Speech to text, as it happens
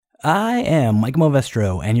I am Mike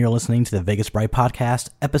Movestro, and you're listening to the Vegas Bright Podcast,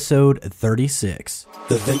 episode 36.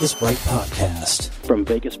 The Vegas Bright Podcast. From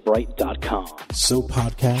VegasBright.com. So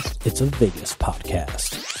podcast, It's a Vegas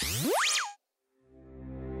podcast.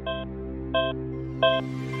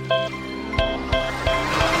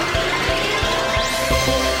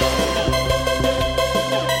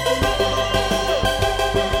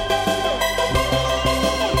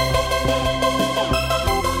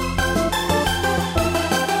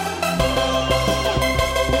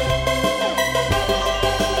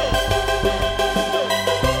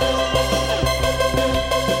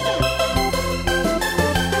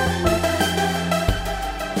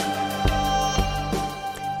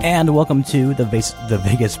 And welcome to the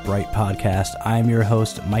Vegas Bright Podcast. I'm your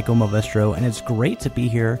host, Michael Movestro, and it's great to be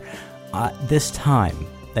here this time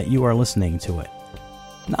that you are listening to it.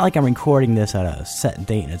 Not like I'm recording this at a set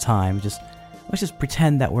date and a time, let's just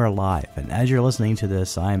pretend that we're alive. And as you're listening to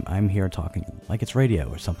this, I'm here talking like it's radio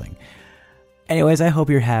or something. Anyways, I hope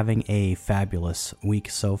you're having a fabulous week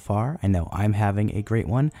so far. I know I'm having a great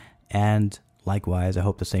one, and likewise, I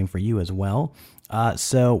hope the same for you as well.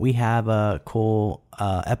 So we have a cool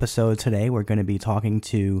episode today. We're going to be talking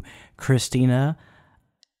to Christina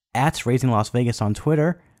at Raising Las Vegas on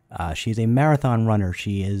Twitter. She's a marathon runner.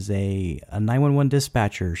 She is a 911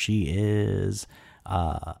 dispatcher. She is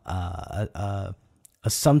a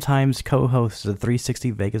sometimes co-host of the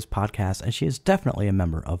 360 Vegas podcast, and she is definitely a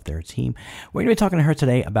member of their team. We're going to be talking to her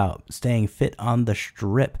today about staying fit on the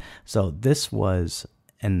Strip. So this was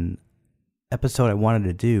an episode I wanted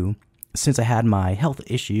to do since I had my health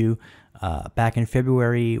issue back in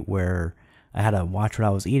February, where I had to watch what I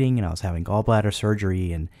was eating, and I was having gallbladder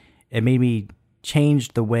surgery, and it made me change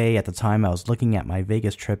the way at the time I was looking at my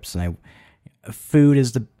Vegas trips. And food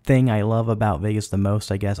is the thing I love about Vegas the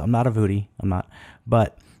most, I guess. I'm not a foodie,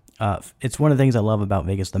 but it's one of the things I love about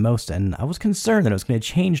Vegas the most, and I was concerned that it was going to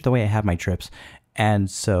change the way I have my trips.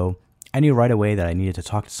 And so I knew right away that I needed to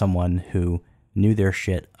talk to someone who knew their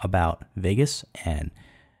shit about Vegas and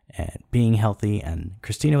being healthy, and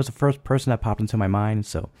Christina was the first person that popped into my mind.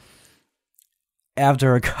 So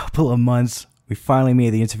after a couple of months, we finally made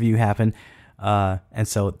the interview happen, and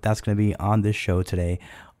so that's going to be on this show today.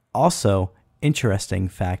 Also, interesting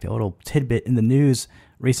fact, a little tidbit in the news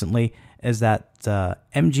recently is that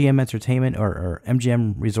MGM Entertainment or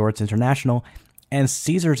MGM Resorts International and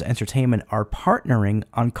Caesars Entertainment are partnering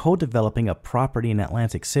on co-developing a property in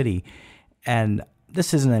Atlantic City. And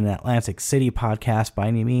this isn't an Atlantic City podcast by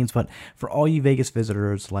any means, but for all you Vegas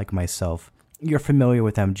visitors like myself, you're familiar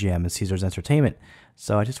with MGM and Caesars Entertainment.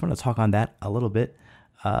 So I just want to talk on that a little bit.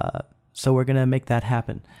 So we're going to make that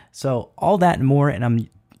happen. So all that and more, and I'm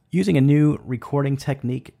using a new recording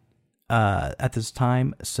technique at this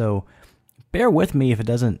time. So bear with me if it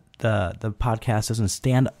doesn't, the podcast doesn't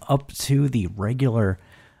stand up to the regular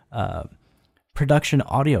production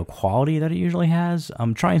audio quality that it usually has.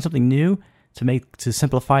 I'm trying something new to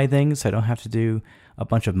simplify things, so I don't have to do a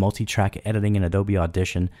bunch of multi-track editing in Adobe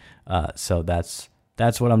Audition. So that's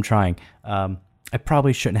what I'm trying. I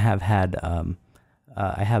probably shouldn't have had.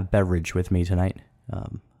 I have beverage with me tonight. A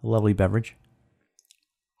lovely beverage.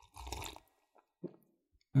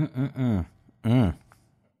 I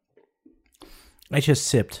just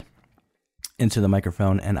sipped into the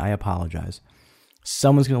microphone, and I apologize.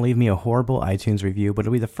 Someone's going to leave me a horrible iTunes review, but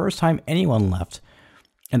it'll be the first time anyone left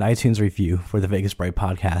an iTunes review for the Vegas Bright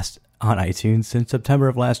Podcast on iTunes since September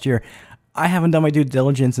of last year. I haven't done my due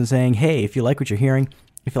diligence in saying, hey, if you like what you're hearing,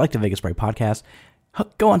 if you like the Vegas Bright Podcast,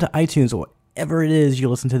 go onto iTunes or whatever it is you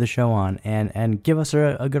listen to the show on and give us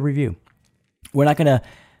a good review. We're not going to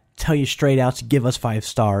tell you straight out to give us 5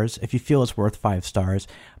 stars. If you feel it's worth 5 stars,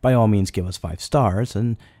 by all means give us 5 stars.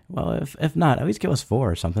 And well, if not, at least give us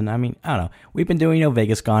 4 or something. I mean, I don't know. We've been doing,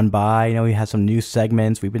 Vegas Gone By. We had some new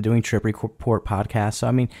segments. We've been doing Trip Report podcasts. So,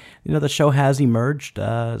 I mean, the show has emerged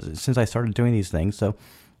since I started doing these things. So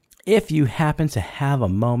if you happen to have a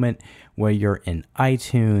moment where you're in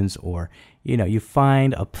iTunes or, you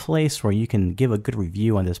find a place where you can give a good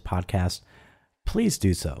review on this podcast, please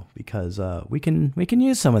do so, because we can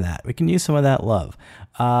use some of that. We can use some of that love.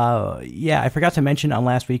 I forgot to mention on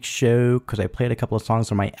last week's show, because I played a couple of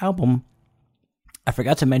songs on my album, I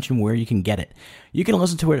forgot to mention where you can get it. You can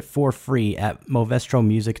listen to it for free at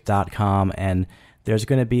movestromusic.com, and there's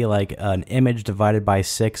going to be like an image divided by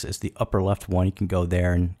 6. It's the upper left one. You can go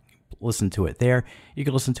there and listen to it there. You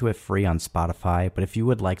can listen to it free on Spotify, but if you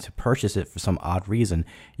would like to purchase it for some odd reason,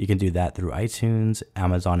 you can do that through iTunes,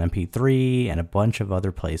 Amazon MP3, and a bunch of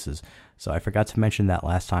other places. So I forgot to mention that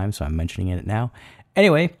last time, so I'm mentioning it now.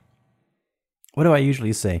 Anyway, what do I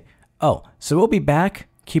usually say? Oh, so we'll be back.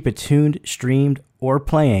 Keep it tuned, streamed, or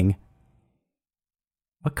playing.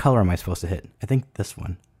 What color am I supposed to hit? I think this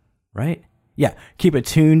one, right? Yeah, keep it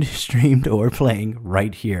tuned, streamed, or playing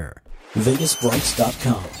right here.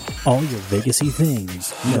 VegasBrights.com. All your Vegas-y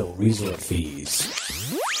things, no resort fees.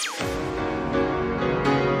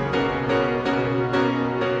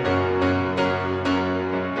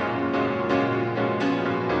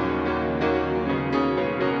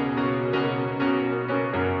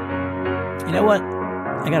 You know what?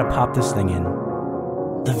 I gotta pop this thing in.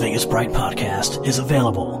 The Vegas Bright Podcast is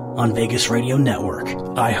available on Vegas Radio Network,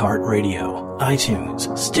 iHeartRadio,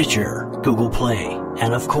 iTunes, Stitcher, Google Play,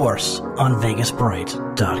 and of course, on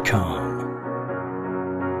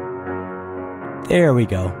VegasBright.com. There we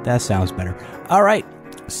go. That sounds better. All right.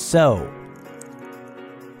 So,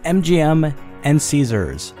 MGM and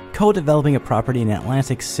Caesars co-developing a property in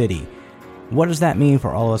Atlantic City. What does that mean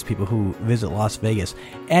for all of us people who visit Las Vegas?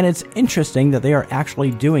 And it's interesting that they are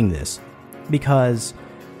actually doing this because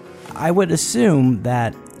I would assume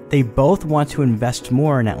that they both want to invest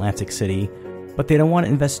more in Atlantic City, but they don't want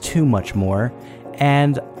to invest too much more.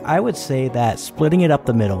 And I would say that splitting it up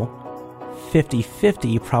the middle,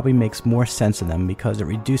 50-50, probably makes more sense to them because it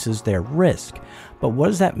reduces their risk. But what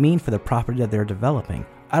does that mean for the property that they're developing?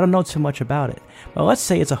 I don't know too much about it. But let's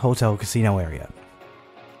say it's a hotel casino area,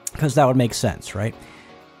 because that would make sense, right?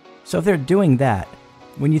 So if they're doing that,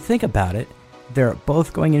 when you think about it, they're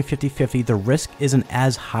both going in 50-50. The risk isn't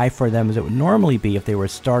as high for them as it would normally be if they were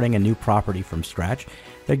starting a new property from scratch.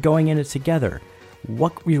 They're going in it together.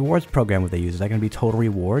 What rewards program would they use? Is that going to be Total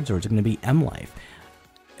Rewards or is it going to be M Life?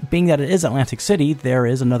 Being that it is Atlantic City, there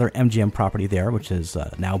is another MGM property there, which is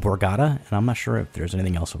now Borgata, and I'm not sure if there's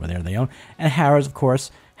anything else over there they own. And Harrah's, of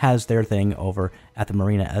course, has their thing over at the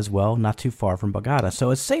marina as well, not too far from Borgata.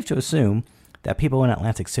 So it's safe to assume that people in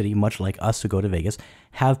Atlantic City, much like us who go to Vegas,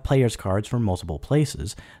 have players' cards from multiple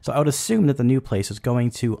places. So I would assume that the new place is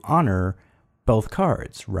going to honor both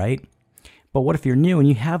cards, right? But what if you're new and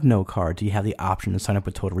you have no card? Do you have the option to sign up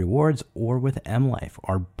with Total Rewards or with M Life?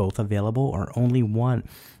 Are both available or only one?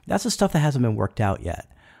 That's the stuff that hasn't been worked out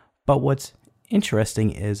yet. But what's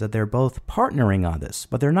interesting is that they're both partnering on this,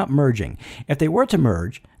 but they're not merging. If they were to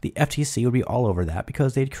merge, the FTC would be all over that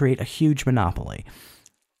because they'd create a huge monopoly.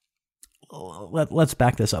 Let's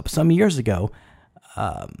back this up. Some years ago,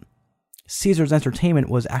 Caesars Entertainment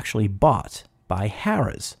was actually bought by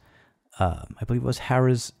Harrah's. I believe it was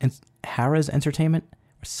Harrah's Entertainment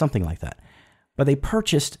or something like that. But they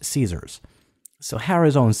purchased Caesars. So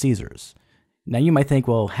Harrah's owns Caesars. Now you might think,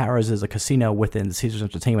 well, Harrah's is a casino within the Caesars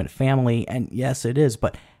Entertainment family, and yes, it is,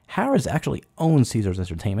 but Harrah's actually owns Caesars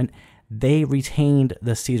Entertainment. They retained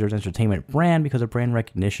the Caesars Entertainment brand because of brand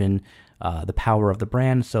recognition, the power of the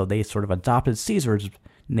brand, so they sort of adopted Caesars'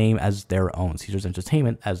 name as their own, Caesars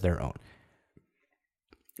Entertainment as their own.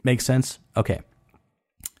 Makes sense? Okay.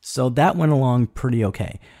 So that went along pretty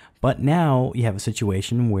okay. But now you have a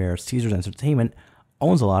situation where Caesars Entertainment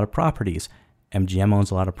owns a lot of properties. MGM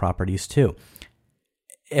owns a lot of properties too.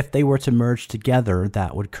 If they were to merge together,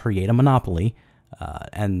 that would create a monopoly.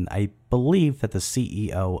 And I believe that the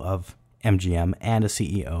CEO of MGM and the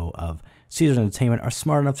CEO of Caesars Entertainment are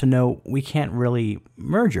smart enough to know we can't really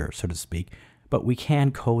merger, so to speak, but we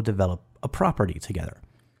can co-develop a property together.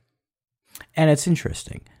 And it's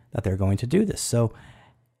interesting that they're going to do this. So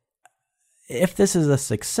if this is a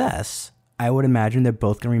success, I would imagine they're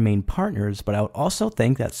both going to remain partners, but I would also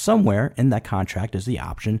think that somewhere in that contract is the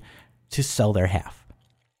option to sell their half.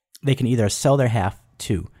 They can either sell their half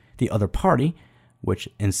to the other party, which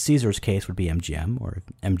in Caesars' case would be MGM, or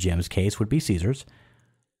MGM's case would be Caesars,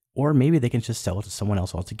 or maybe they can just sell it to someone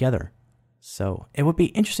else altogether. So it would be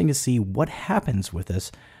interesting to see what happens with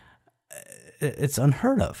this. It's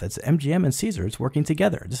unheard of. It's MGM and Caesars working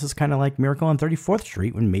together. This is kind of like Miracle on 34th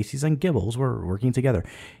Street when Macy's and Gibbles were working together.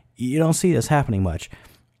 You don't see this happening much.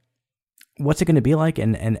 What's it going to be like,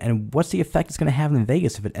 and what's the effect it's going to have in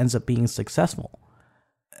Vegas if it ends up being successful?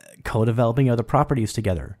 Co-developing other properties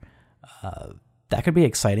together. That could be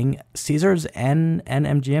exciting. Caesars and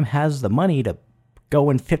MGM has the money to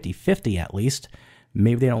go in 50-50 at least.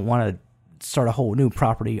 Maybe they don't want to start a whole new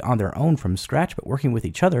property on their own from scratch, but working with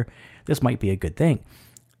each other, this might be a good thing.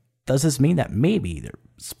 Does this mean that maybe there are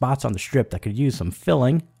spots on the Strip that could use some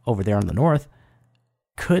filling over there in the north?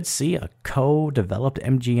 Could see a co-developed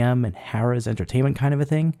MGM and Harrah's Entertainment kind of a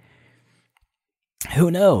thing? Who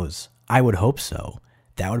knows? I would hope so.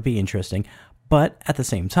 That would be interesting. But at the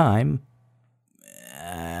same time,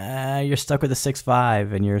 you're stuck with the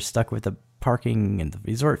 6.5 and you're stuck with the parking and the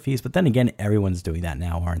resort fees. But then again, everyone's doing that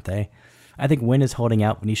now, aren't they? I think Wynn is holding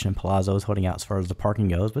out, Venetian and Palazzo is holding out as far as the parking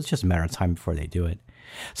goes, but it's just a matter of time before they do it.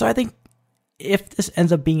 So I think if this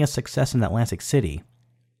ends up being a success in Atlantic City,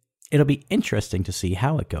 it'll be interesting to see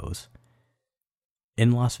how it goes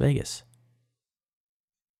in Las Vegas.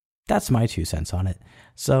 That's my 2 cents on it.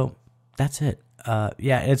 So that's it.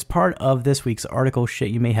 It's part of this week's article,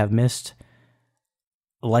 Shit You May Have Missed.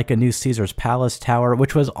 Like a new Caesar's Palace Tower,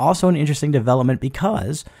 which was also an interesting development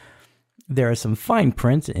because there is some fine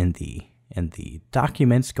print in the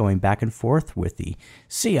documents going back and forth with the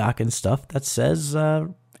SEOC and stuff that says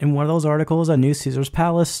in one of those articles, a new Caesar's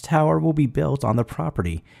Palace Tower will be built on the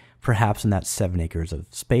property, perhaps in that 7 acres of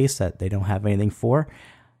space that they don't have anything for.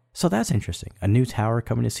 So that's interesting. A new tower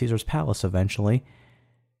coming to Caesar's Palace eventually.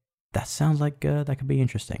 That sounds like that could be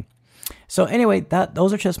interesting. So anyway,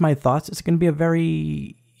 those are just my thoughts. It's going to be a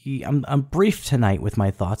very... I'm brief tonight with my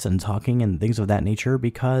thoughts and talking and things of that nature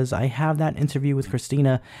because I have that interview with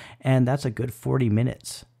Christina, and that's a good 40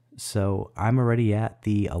 minutes. So I'm already at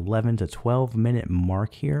the 11 to 12 minute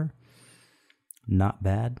mark here. Not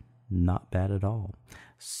bad. Not bad at all.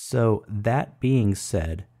 So that being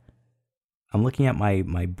said, I'm looking at my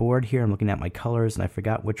board here. I'm looking at my colors, and I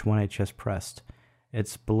forgot which one I just pressed.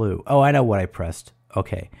 It's blue. Oh, I know what I pressed.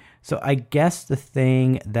 Okay. So I guess the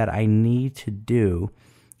thing that I need to do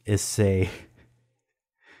is say,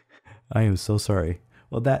 I am so sorry.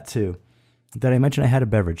 Well, that too. Did I mention I had a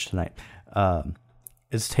beverage tonight?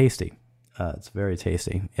 It's tasty. It's very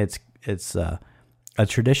tasty. It's a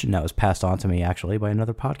tradition that was passed on to me actually by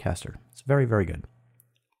another podcaster. It's very, very good.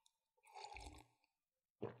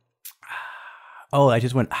 Oh, I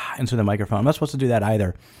just went into the microphone. I'm not supposed to do that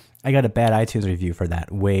either. I got a bad iTunes review for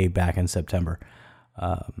that way back in September.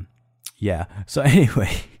 Yeah. So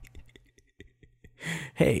anyway,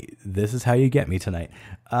 hey, this is how you get me tonight.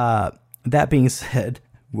 That being said,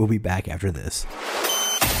 we'll be back after this.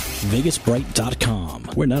 VegasBright.com.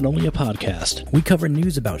 We're not only a podcast. We cover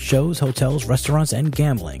news about shows, hotels, restaurants, and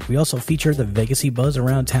gambling. We also feature the Vegas-y buzz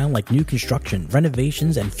around town like new construction,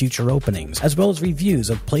 renovations, and future openings, as well as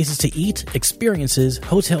reviews of places to eat, experiences,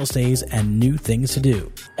 hotel stays, and new things to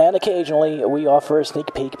do. And occasionally, we offer a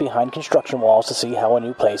sneak peek behind construction walls to see how a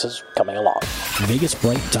new place is coming along.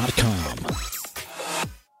 VegasBright.com.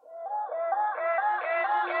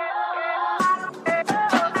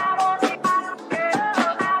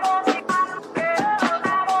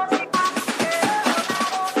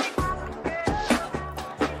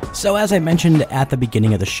 So as I mentioned at the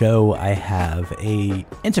beginning of the show, I have a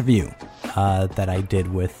interview that I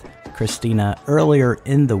did with Christina earlier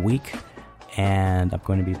in the week, and I'm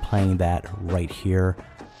going to be playing that right here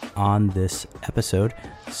on this episode.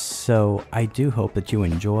 So I do hope that you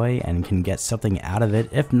enjoy and can get something out of it.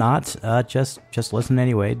 If not, just listen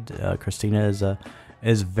anyway. Christina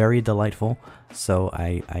is very delightful, so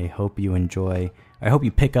I hope you enjoy. I hope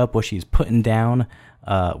you pick up what she's putting down.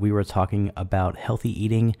 We were talking about healthy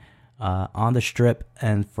eating on the Strip,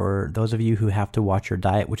 and for those of you who have to watch your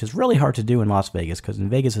diet, which is really hard to do in Las Vegas, because in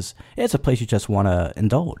Vegas it's a place you just want to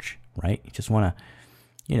indulge, right? You just want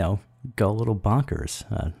to, go a little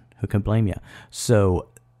bonkers. Who can blame you? So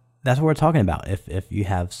that's what we're talking about. If you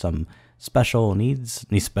have some special needs,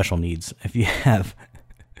 if you have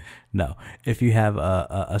if you have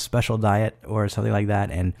a special diet or something like that,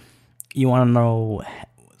 and you want to know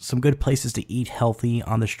some good places to eat healthy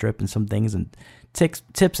on the Strip and some things and tips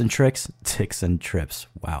and tricks.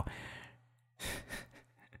 Wow.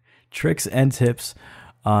 Tricks and tips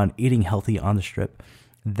on eating healthy on the Strip,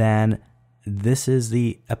 then this is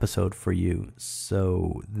the episode for you.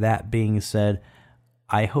 So that being said,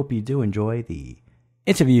 I hope you do enjoy the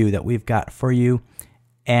interview that we've got for you,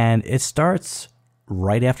 and it starts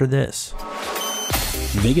right after this.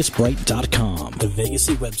 VegasBright.com, the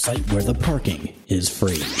Vegas-y website where the parking is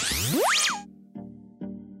free.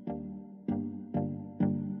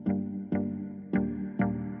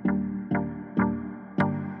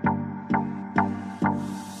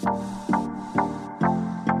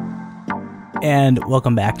 And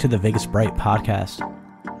welcome back to the Vegas Bright podcast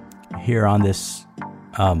here on this,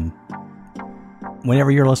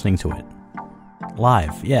 whenever you're listening to it.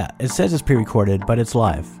 Live. Yeah, it says it's pre-recorded, but it's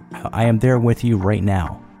live. I am there with you right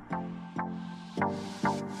now.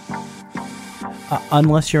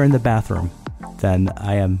 Unless you're in the bathroom, then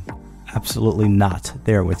I am absolutely not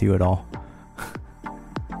there with you at all.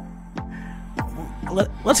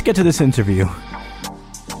 Let's get to this interview.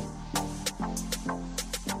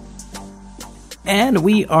 And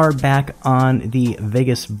we are back on the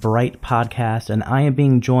Vegas Bright podcast, and I am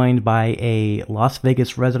being joined by a Las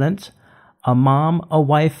Vegas resident, a mom, a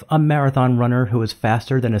wife, a marathon runner who is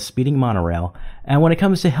faster than a speeding monorail. And when it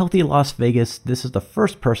comes to healthy Las Vegas, this is the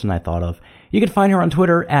first person I thought of. You can find her on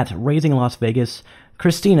Twitter at Raising Las Vegas.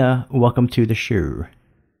 Christina, welcome to the show.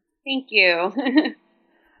 Thank you.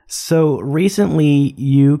 So recently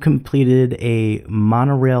you completed a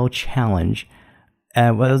monorail challenge.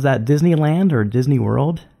 Was that Disneyland or Disney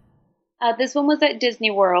World? This one was at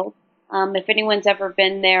Disney World. If anyone's ever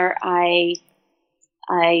been there, I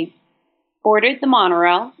boarded the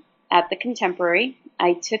monorail at the Contemporary.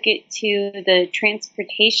 I took it to the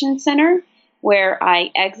transportation center where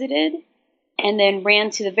I exited and then ran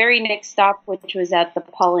to the very next stop, which was at the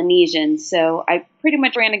Polynesian. So I pretty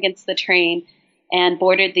much ran against the train and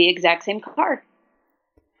boarded the exact same car.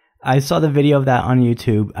 I saw the video of that on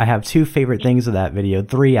YouTube. I have two favorite things of that video,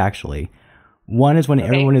 three actually. One is when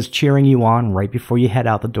everyone is cheering you on right before you head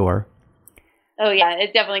out the door. Oh yeah,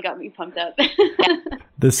 it definitely got me pumped up.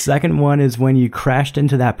 The second one is when you crashed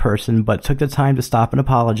into that person but took the time to stop and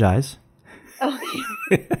apologize. Oh,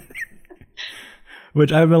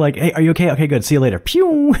 Which I've been like, hey, are you okay? Okay, good. See you later.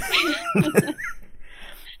 Pew!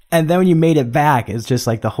 And then when you made it back, it's just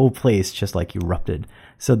like the whole place just like erupted.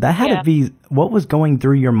 So that had to be, what was going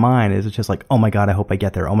through your mind? Is it just like, oh my God, I hope I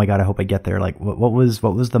get there. Oh my God, I hope I get there. Like what was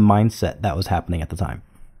the mindset that was happening at the time?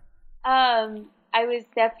 I was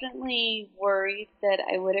definitely worried that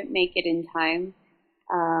I wouldn't make it in time.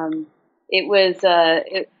 It was,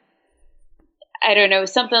 I don't know,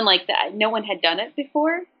 something like that. No one had done it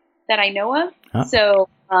before that I know of. Huh.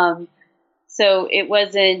 So it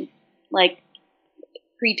wasn't like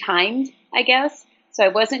pre-timed, I guess. So I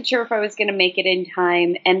wasn't sure if I was going to make it in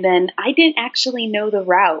time. And then I didn't actually know the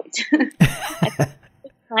route.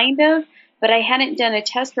 Kind of. But I hadn't done a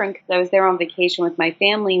test run because I was there on vacation with my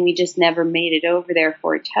family, and we just never made it over there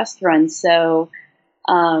for a test run. So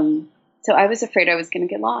I was afraid I was going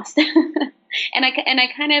to get lost. And I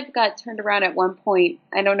kind of got turned around at one point.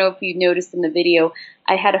 I don't know if you noticed in the video,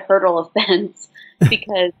 I had a hurdle of fence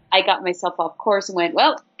because I got myself off course and went,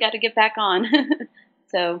 well, got to get back on.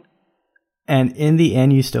 So. And in the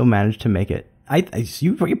end, you still managed to make it.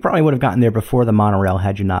 You probably would have gotten there before the monorail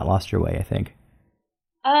had you not lost your way, I think.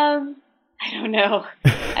 I don't know.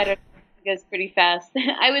 I don't know. It goes pretty fast.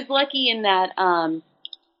 I was lucky in that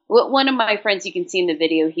one of my friends, you can see in the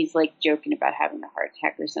video, he's like joking about having a heart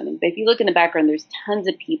attack or something. But if you look in the background, there's tons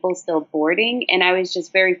of people still boarding. And I was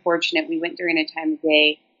just very fortunate. We went during a time of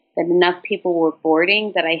day that enough people were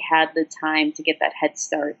boarding that I had the time to get that head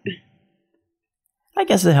start. I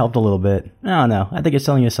guess it helped a little bit. I don't know. I think you're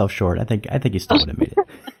selling yourself short. I think you still would have made it.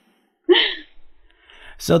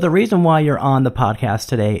 So the reason why you're on the podcast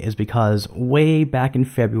today is because way back in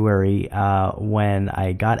February, when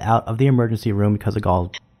I got out of the emergency room because of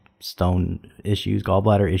gallbladder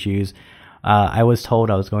issues, I was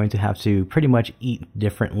told I was going to have to pretty much eat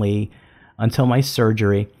differently until my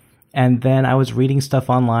surgery. And then I was reading stuff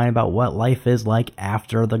online about what life is like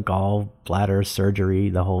after the gallbladder surgery.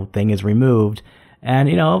 The whole thing is removed. And,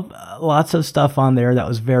 lots of stuff on there that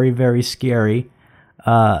was very, very scary.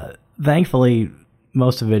 Thankfully,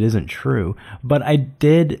 most of it isn't true, but I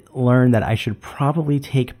did learn that I should probably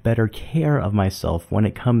take better care of myself when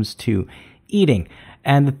it comes to eating.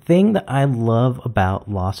 And the thing that I love about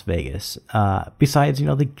Las Vegas, besides,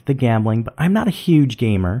 the gambling, but I'm not a huge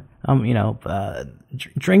gamer.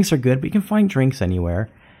 Drinks are good, but you can find drinks anywhere.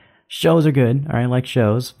 Shows are good. I like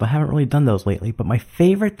shows, but I haven't really done those lately. But my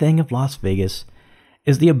favorite thing of Las Vegas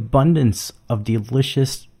is the abundance of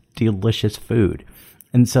delicious, delicious food.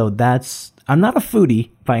 And so I'm not a foodie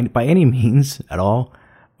by any means at all.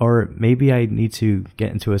 Or maybe I need to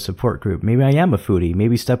get into a support group. Maybe I am a foodie.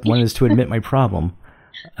 Maybe step one is to admit my problem.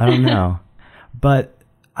 I don't know. But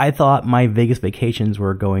I thought my Vegas vacations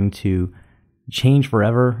were going to change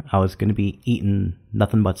forever. I was going to be eating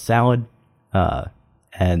nothing but salad. Yeah,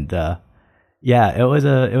 it was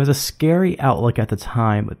a scary outlook at the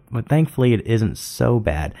time, but thankfully it isn't so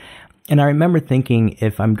bad. And I remember thinking,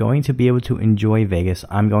 if I'm going to be able to enjoy Vegas,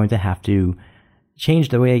 I'm going to have to change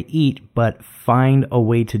the way I eat, but find a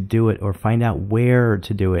way to do it or find out where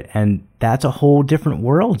to do it. And that's a whole different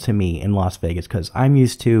world to me in Las Vegas, because I'm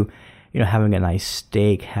used to, having a nice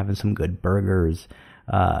steak, having some good burgers,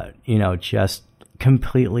 just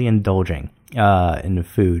completely indulging in the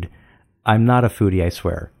food. I'm not a foodie, I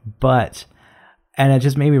swear. And it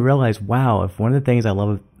just made me realize, wow, if one of the things I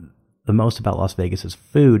love the most about Las Vegas is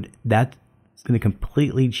food, that's going to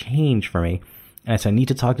completely change for me. And so I need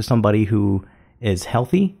to talk to somebody who is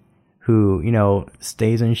healthy, who,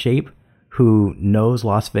 stays in shape, who knows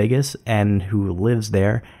Las Vegas and who lives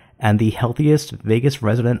there. And the healthiest Vegas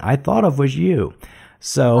resident I thought of was you.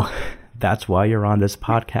 So that's why you're on this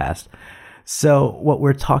podcast. So what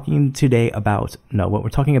we're talking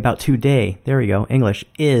about today, there we go, English,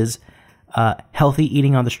 is healthy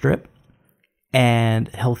eating on the Strip and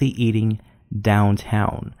healthy eating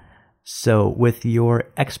downtown. So with your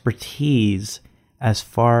expertise we'll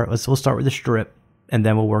start with the Strip and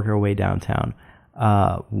then we'll work our way downtown.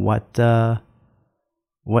 What do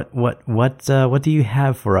you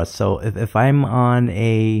have for us? So if I'm on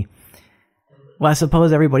I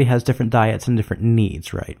suppose everybody has different diets and different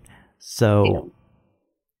needs, right? So,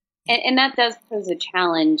 and that does pose a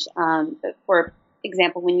challenge. For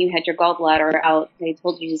example, when you had your gallbladder out, they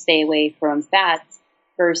told you to stay away from fats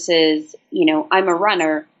versus, I'm a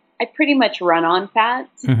runner. I pretty much run on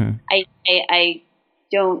fats. Mm-hmm. I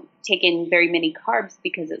don't take in very many carbs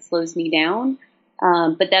because it slows me down.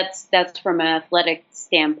 But that's from an athletic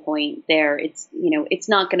standpoint there. It's, it's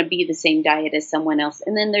not going to be the same diet as someone else.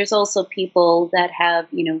 And then there's also people that have,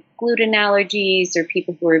 gluten allergies or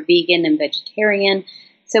people who are vegan and vegetarian.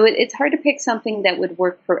 So it's hard to pick something that would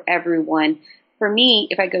work for everyone. For me,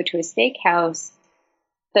 if I go to a steakhouse,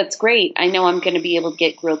 that's great. I know I'm going to be able to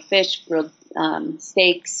get grilled fish, grilled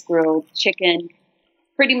steaks, grilled chicken.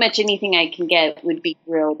 Pretty much anything I can get would be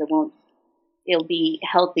grilled. It'll be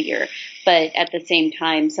healthier. But at the same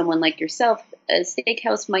time, someone like yourself, a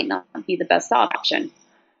steakhouse might not be the best option.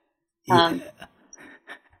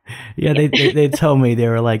 They told me, they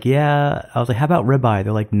were like, I was like, how about ribeye?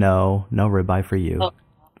 They're like, no ribeye for you. Oh,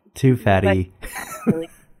 too fatty.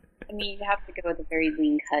 You have to go with a very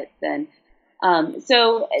lean cut then.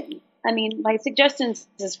 My suggestions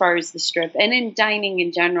as far as the Strip and in dining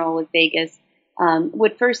in general with Vegas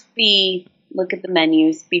would first be look at the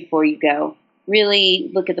menus before you go.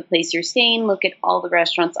 Really look at the place you're staying, look at all the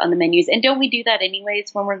restaurants on the menus. And don't we do that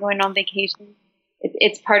anyways when we're going on vacation?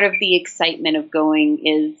 It's part of the excitement of going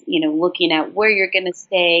is, looking at where you're going to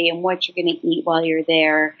stay and what you're going to eat while you're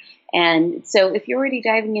there. And so if you're already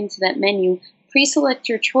diving into that menu, pre-select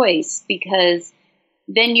your choice because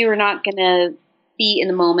then you're not going to be in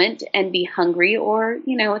the moment and be hungry or,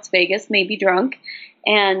 it's Vegas, maybe drunk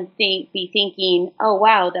and be thinking, oh,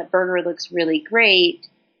 wow, that burger looks really great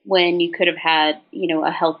when you could have had,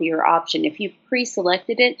 a healthier option. If you've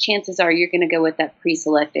pre-selected it, chances are you're going to go with that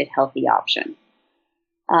pre-selected healthy option.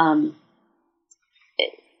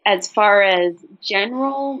 As far as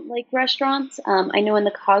general restaurants, I know in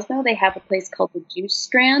the Cosmo, they have a place called the Juice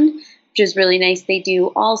Strand, which is really nice. They do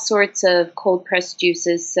all sorts of cold pressed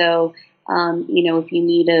juices. So, if you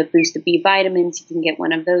need a boost of B vitamins, you can get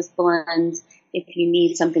one of those blends. If you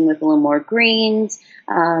need something with a little more greens.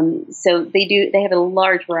 So they have a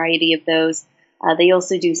large variety of those. They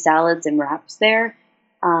also do salads and wraps there.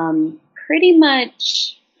 Pretty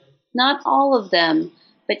much not all of them,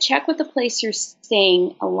 but check with the place you're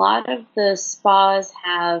staying. A lot of the spas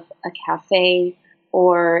have a cafe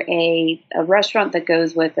or a restaurant that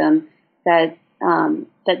goes with them that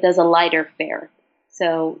does a lighter fare.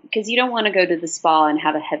 So, because you don't want to go to the spa and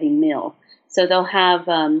have a heavy meal. So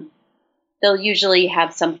they'll usually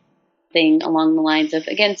have something along the lines of,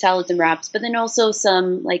 again, salads and wraps, but then also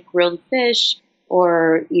some grilled fish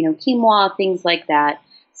or, quinoa, things like that.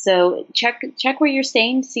 So check where you're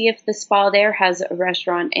staying, see if the spa there has a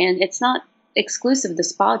restaurant, and it's not exclusive to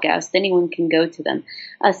spa guests. Anyone can go to them.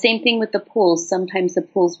 Same thing with the pools. Sometimes the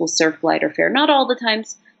pools will serve lighter fare. Not all the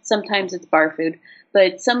times. Sometimes it's bar food,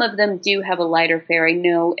 but some of them do have a lighter fare. I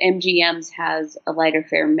know MGM's has a lighter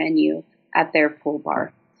fare menu at their pool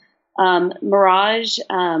bar. Mirage,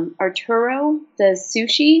 Arturo does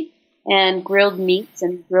sushi and grilled meats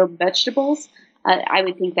and grilled vegetables. I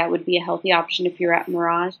would think that would be a healthy option if you're at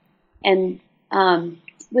Mirage. And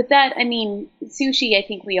with that, sushi, I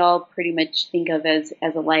think we all pretty much think of as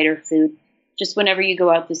a lighter food. Just whenever you go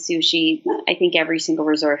out to sushi, I think every single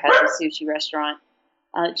resort has a sushi restaurant.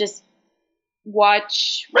 Just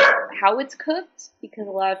watch how it's cooked because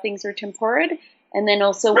a lot of things are tempura. And then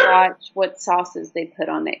also watch what sauces they put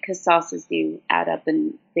on it because sauces do add up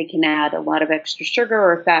and they can add a lot of extra sugar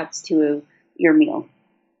or fats to your meal.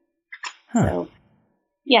 Huh. So,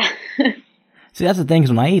 yeah. See, that's the thing, 'cause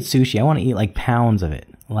when I eat sushi, I want to eat pounds of it.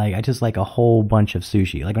 I just like a whole bunch of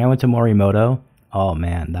sushi. When I went to Morimoto, oh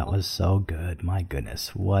man, that was so good. My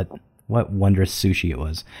goodness, what wondrous sushi it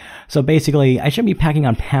was. So basically, I shouldn't be packing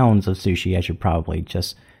on pounds of sushi. I should probably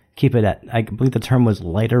just keep it at, I believe the term was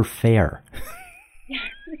lighter fare.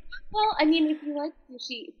 Well, if you like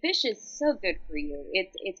sushi, fish is so good for you.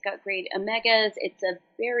 It's got great omegas. It's a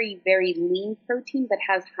very, very lean protein, but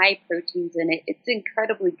has high proteins in it. It's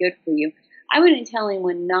incredibly good for you. I wouldn't tell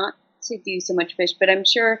anyone not to do so much fish, but I'm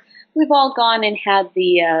sure we've all gone and had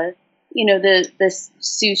the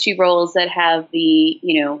sushi rolls that have the,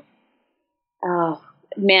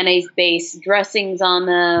 mayonnaise-based dressings on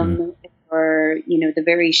them, or, the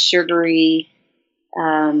very sugary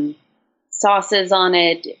sauces on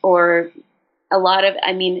it, or a lot of,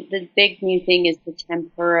 I mean, the big new thing is the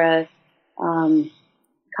tempura,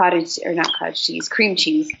 cream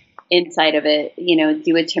cheese inside of it. You know,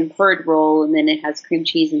 do a tempered roll, and then it has cream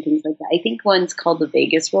cheese and things like that. I think one's called the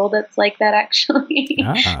Vegas roll that's like that, actually.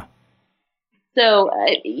 Ah. So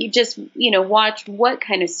you just, watch what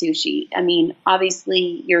kind of sushi. I mean,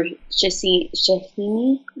 obviously your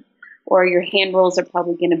sashimi or your hand rolls are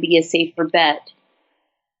probably going to be a safer bet.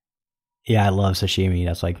 Yeah, I love sashimi.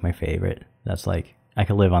 That's like my favorite. That's like, I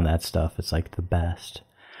could live on that stuff. It's like the best.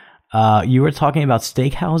 You were talking about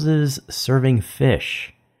steakhouses serving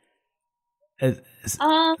fish. I've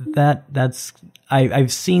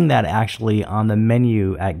seen that actually on the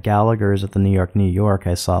menu at Gallagher's at the New York.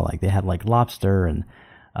 I saw like they had like lobster and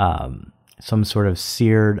some sort of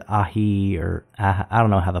seared ahi, or I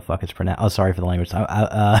don't know how the fuck it's pronounced. Oh, sorry for the language.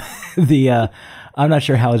 I'm not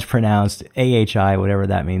sure how it's pronounced. AHI, whatever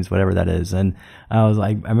that means, whatever that is. And I was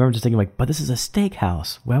like, I remember just thinking like, but this is a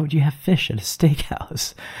steakhouse. Why would you have fish at a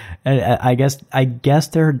steakhouse? And I guess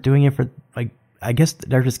they're doing it for like, I guess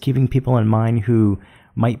they're just keeping people in mind who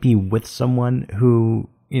might be with someone who,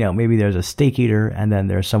 maybe there's a steak eater and then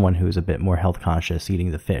there's someone who's a bit more health conscious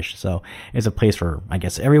eating the fish. So it's a place for, I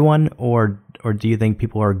guess, everyone, or do you think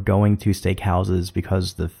people are going to steakhouses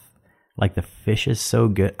because the fish is so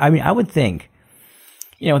good? I mean, I would think,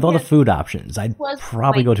 with all the food options, I'd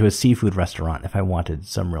probably go to a seafood restaurant if I wanted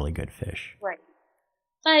some really good fish. Right.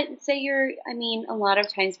 But say a lot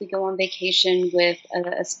of times we go on vacation with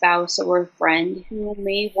a spouse or a friend who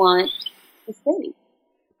may want a steak.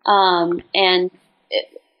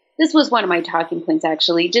 This was one of my talking points,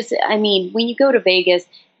 actually. When you go to Vegas,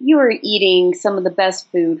 you are eating some of the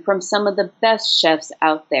best food from some of the best chefs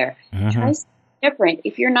out there. Mm-hmm. Try something different.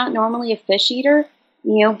 If you're not normally a fish eater,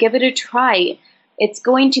 give it a try. It's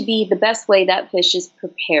going to be the best way that fish is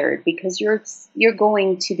prepared because you're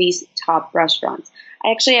going to these top restaurants.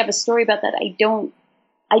 I actually have a story about that. I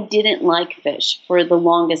didn't like fish for the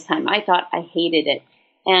longest time. I thought I hated it.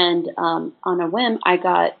 And on a whim, I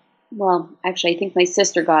think my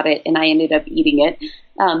sister got it and I ended up eating it.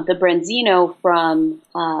 The branzino from,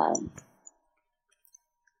 I'm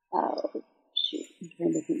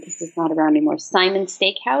trying to think, this is not around anymore. Simon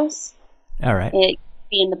Steakhouse. All right. It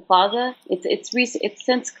in the plaza. It's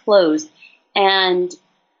since closed. And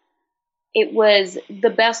it was the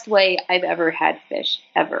best way I've ever had fish,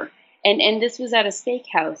 ever. And this was at a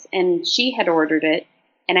steakhouse, and she had ordered it,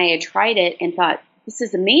 and I had tried it and thought, this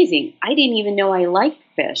is amazing. I didn't even know I liked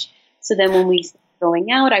fish. So then when we started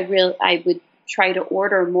going out, I would try to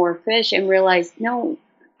order more fish and realize, no,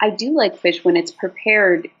 I do like fish when it's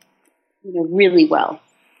prepared, really well.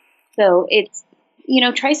 So it's,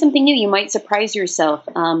 try something new. You might surprise yourself.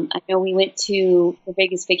 I know we went to the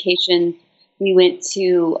Vegas vacation. We went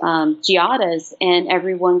to Giada's, and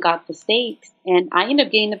everyone got the steaks. And I ended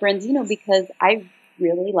up getting the branzino because I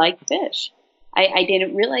really like fish. I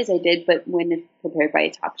didn't realize I did, but when it's prepared by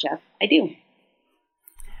a top chef, I do.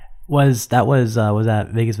 Was that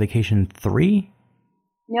Vegas Vacation 3?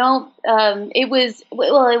 No, it was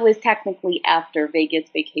technically after Vegas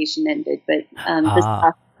Vacation ended, but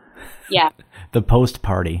yeah. The post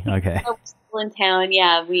party, okay. Still in town,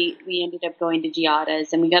 yeah. We ended up going to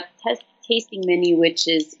Giada's, and we got the tasting menu, which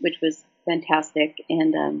was fantastic,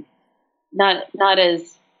 and not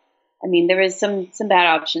as. There was some bad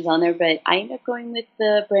options on there, but I ended up going with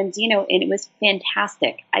the branzino, and it was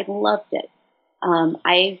fantastic. I loved it.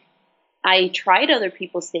 I tried other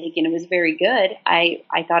people's steak, and it was very good. I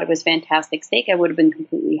thought it was fantastic steak. I would have been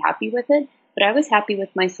completely happy with it, but I was happy with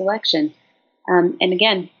my selection. And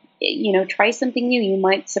again, try something new. You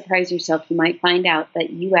might surprise yourself. You might find out that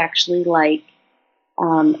you actually like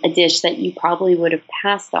a dish that you probably would have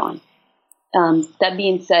passed on. That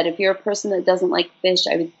being said, if you're a person that doesn't like fish,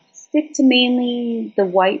 I would stick to mainly the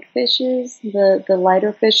white fishes, the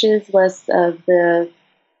lighter fishes, less of the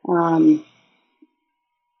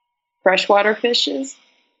freshwater fishes,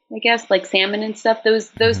 I guess, like salmon and stuff. Those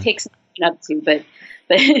take some up to, but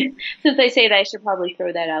since I say that, I should probably throw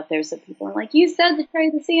that out there so people are like, you said to try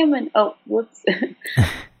the salmon. Oh, whoops.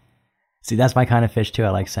 See, that's my kind of fish too.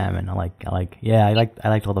 I like salmon. I like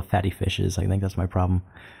all the fatty fishes. I think that's my problem.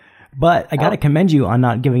 But I got to commend you on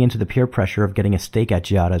not giving into the peer pressure of getting a steak at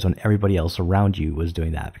Giada's when everybody else around you was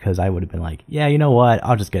doing that, because I would have been like, yeah, you know what?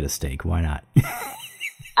 I'll just get a steak. Why not?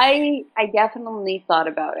 I definitely thought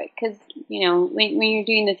about it because, when you're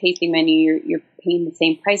doing the tasting menu, you're paying the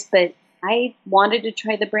same price. But I wanted to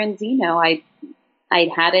try the branzino. I'd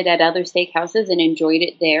had it at other steakhouses and enjoyed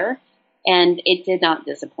it there, and it did not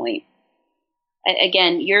disappoint.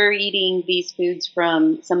 Again, you're eating these foods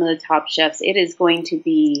from some of the top chefs. It is going to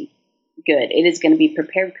be good. It is going to be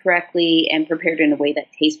prepared correctly and prepared in a way that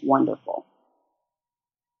tastes wonderful.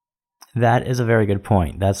 That is a very good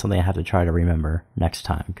point. That's something I have to try to remember next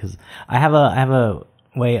time, because I have a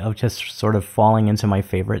way of just sort of falling into my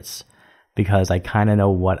favorites because I kind of know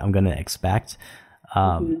what I'm going to expect.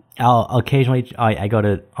 I'll occasionally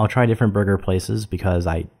I'll try different burger places because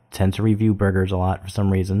I tend to review burgers a lot for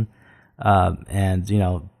some reason.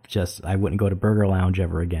 And just I wouldn't go to Burger Lounge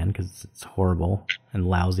ever again because it's horrible and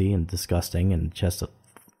lousy and disgusting and just a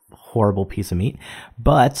horrible piece of meat.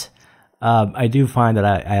 But I do find that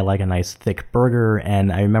I like a nice thick burger,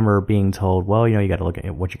 and I remember being told, well, you got to look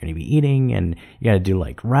at what you're going to be eating, and you got to do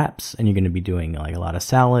like wraps, and you're going to be doing like a lot of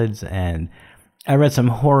salads. And I read some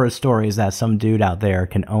horror stories that some dude out there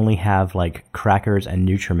can only have like crackers and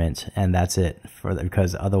Nutriment, and that's it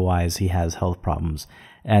because otherwise he has health problems.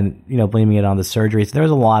 And blaming it on the surgeries.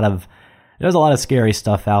 There's a lot of scary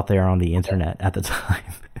stuff out there on the internet at the time.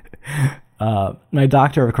 My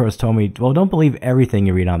doctor, of course, told me, well, don't believe everything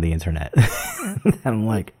you read on the internet. I'm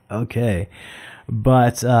like, okay.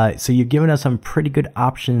 But so you've given us some pretty good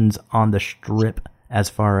options on the Strip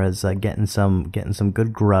as far as getting some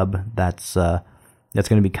good grub that's going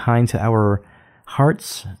to be kind to our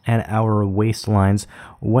hearts and our waistlines.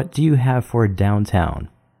 What do you have for downtown?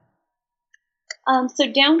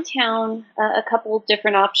 So downtown, a couple of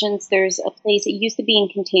different options. There's a place, it used to be in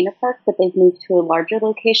Container Park, but they've moved to a larger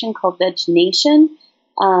location called Veg Nation.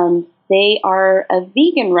 They are a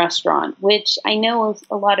vegan restaurant, which I know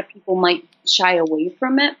a lot of people might shy away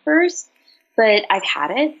from at first, but I've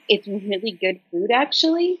had it. It's really good food,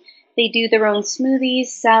 actually. They do their own smoothies,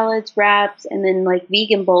 salads, wraps, and then like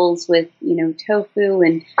vegan bowls with, tofu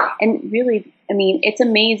and really, I mean, it's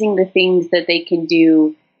amazing the things that they can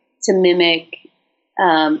do to mimic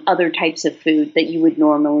other types of food that you would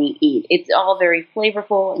normally eat. It's all very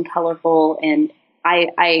flavorful and colorful, and I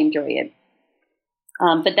enjoy it.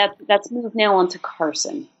 But that's moved now onto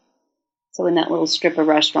Carson. So in that little strip of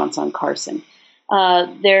restaurants on Carson.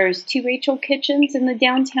 There's 2 Rachel Kitchens in the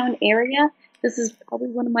downtown area. This is probably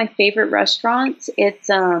one of my favorite restaurants. It's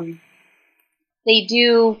they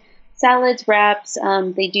do salads, wraps.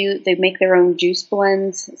 They make their own juice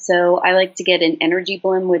blends. So I like to get an energy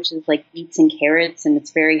blend, which is like beets and carrots, and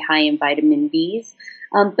it's very high in vitamin B's.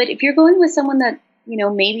 But if you're going with someone that,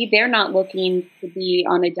 maybe they're not looking to be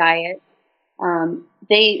on a diet,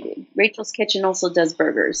 Rachel's Kitchen also does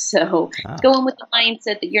burgers. So go in with the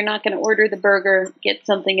mindset that you're not going to order the burger, get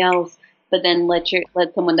something else, but then let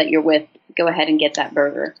someone that you're with go ahead and get that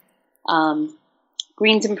burger.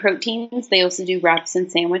 Greens and Proteins, they also do wraps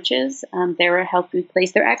and sandwiches. They're a health food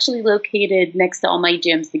place. They're actually located next to all my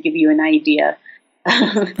gyms to give you an idea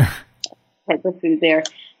type of food there.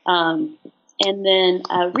 And then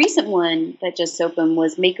a recent one that just opened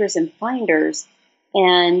was Makers and Finders.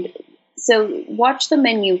 And so watch the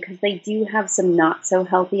menu because they do have some not so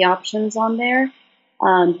healthy options on there.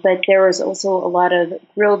 But there is also a lot of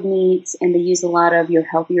grilled meats, and they use a lot of your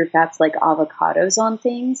healthier fats like avocados on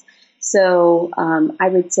things. So I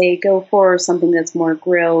would say go for something that's more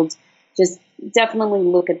grilled. Just definitely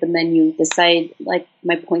look at the menu. Decide, like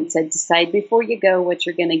my point said, decide before you go what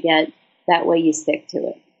you're going to get. That way you stick to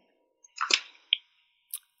it.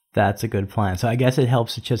 That's a good plan. So I guess it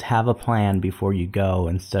helps to just have a plan before you go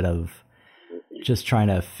instead of just trying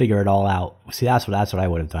to figure it all out. See, that's what I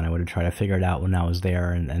would have done. I would have tried to figure it out when I was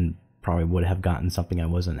there and probably would have gotten something I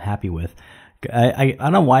wasn't happy with. I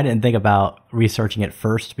don't know why I didn't think about researching it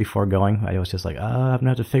first before going. I was just like, I'm going to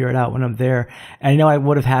have to figure it out when I'm there. And what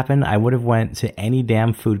would have happened? I would have went to any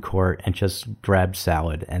damn food court and just grabbed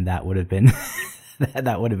salad. And that would have been,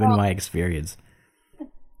 that would have been my experience.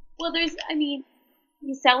 Well,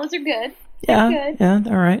 salads are good. Yeah. Good. Yeah.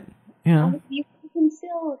 All right. Yeah. You can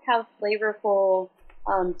still have flavorful,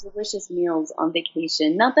 delicious meals on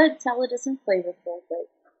vacation. Not that salad isn't flavorful, but,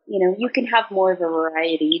 you can have more of a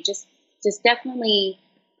variety. Just definitely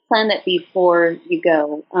plan that before you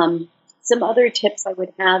go. Some other tips I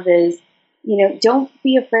would have is, don't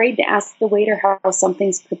be afraid to ask the waiter how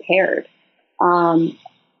something's prepared.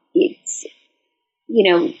 It's,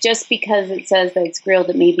 just because it says that it's grilled,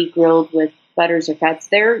 it may be grilled with butters or fats.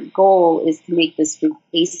 Their goal is to make this food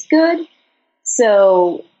taste good.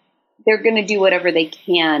 So they're going to do whatever they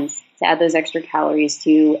can to add those extra calories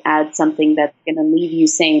to add something that's going to leave you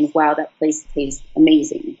saying, wow, that place tastes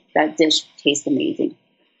amazing. That dish tastes amazing.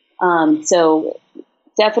 So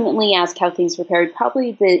definitely ask how things prepared.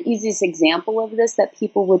 Probably the easiest example of this that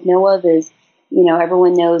people would know of is,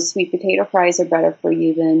 everyone knows sweet potato fries are better for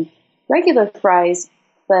you than regular fries,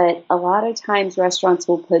 but a lot of times restaurants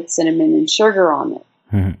will put cinnamon and sugar on it.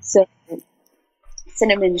 Mm-hmm. So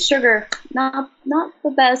cinnamon sugar, not the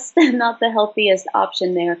best, not the healthiest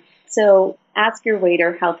option there. So ask your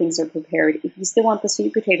waiter how things are prepared. If you still want the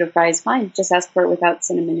sweet potato fries, fine. Just ask for it without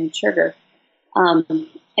cinnamon and sugar. And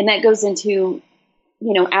that goes into,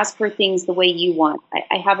 ask for things the way you want.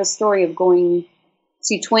 I have a story of going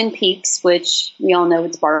to Twin Peaks, which we all know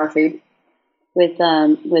it's bar food, with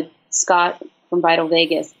Scott from Vital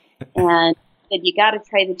Vegas, and said, you got to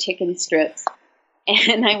try the chicken strips.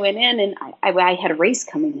 And I went in, and I had a race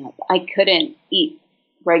coming up. I couldn't eat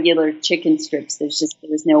regular chicken strips. There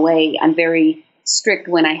was no way. I'm very strict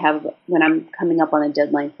when I'm coming up on a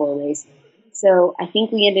deadline for a race. So I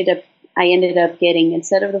think I ended up getting,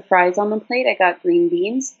 instead of the fries on the plate, I got green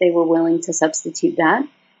beans. They were willing to substitute that.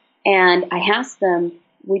 And I asked them,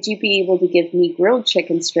 would you be able to give me grilled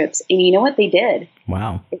chicken strips? And you know what? They did.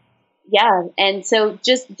 Wow. Yeah. And so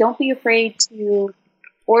just don't be afraid to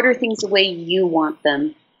order things the way you want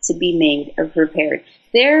them to be made or prepared.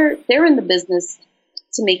 They're in the business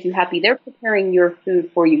to make you happy. They're preparing your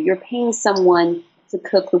food for you. You're paying someone to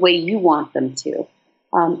cook the way you want them to,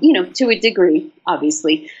 to a degree,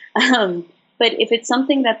 obviously. But if it's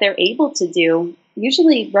something that they're able to do,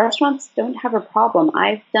 usually restaurants don't have a problem.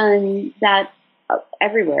 I've done that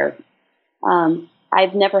everywhere.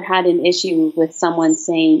 I've never had an issue with someone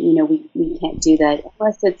saying, we can't do that,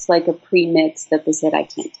 unless it's like a pre-mix that they said, I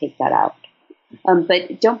can't take that out.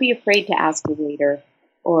 But don't be afraid to ask a waiter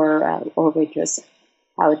or waitress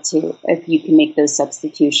if you can make those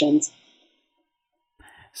substitutions.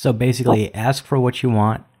 So basically, ask for what you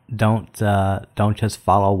want. Don't just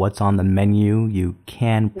follow what's on the menu. You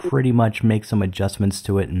can pretty much make some adjustments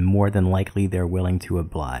to it, and more than likely, they're willing to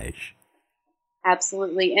oblige.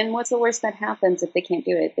 Absolutely. And what's the worst that happens if they can't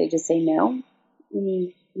do it? They just say no.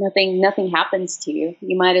 Nothing happens to you.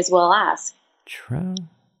 You might as well ask. True.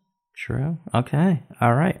 Okay.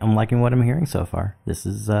 All right. I'm liking what I'm hearing so far. This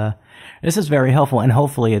is very helpful, and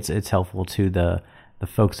hopefully it's helpful to the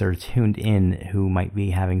folks that are tuned in who might be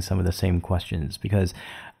having some of the same questions, because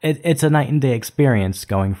it's a night and day experience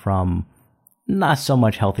going from not so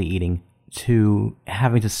much healthy eating to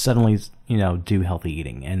having to suddenly, do healthy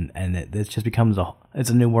eating. And it just becomes it's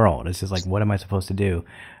a new world. It's just like, what am I supposed to do?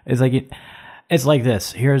 It's like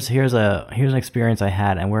this. Here's an experience I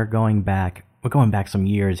had, and we're going back some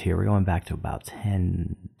years here. We're going back to about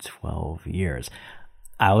 10, 12 years.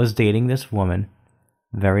 I was dating this woman,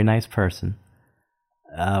 very nice person.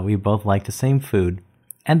 We both liked the same food.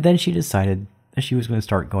 And then she decided that she was going to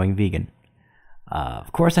start going vegan.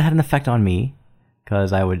 Of course, it had an effect on me,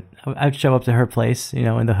 because I'd show up to her place,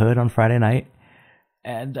 in the hood on Friday night,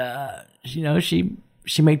 and she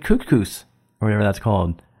made couscous, or whatever that's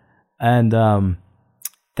called, and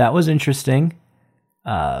that was interesting.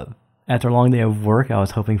 After a long day of work, I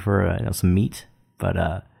was hoping for some meat,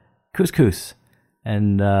 but couscous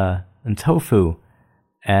and tofu,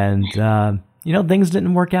 and things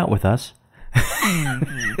didn't work out with us.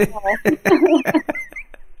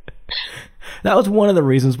 That was one of the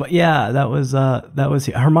reasons, but yeah, that was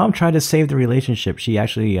her mom tried to save the relationship. She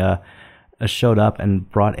actually showed up and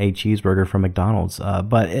brought a cheeseburger from McDonald's,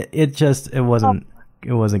 but it wasn't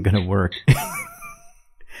going to work.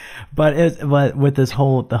 But with the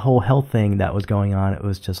whole health thing that was going on, it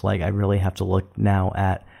was just like, I really have to look now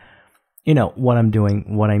at what I'm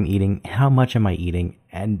doing, what I'm eating, how much am I eating,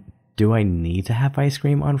 and do I need to have ice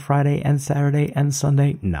cream on Friday and Saturday and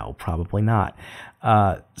Sunday? No, probably not.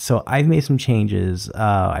 So I've made some changes.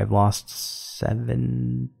 I've lost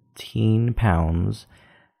 17 pounds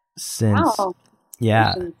since, wow.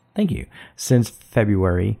 Yeah, thank you, since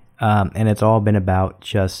February. And it's all been about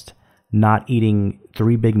just not eating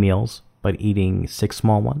 3 big meals, but eating 6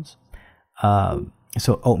 small ones.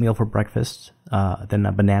 So oatmeal for breakfast, then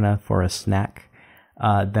a banana for a snack.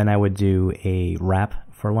 Then I would do a wrap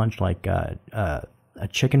for lunch, like a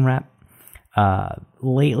chicken wrap.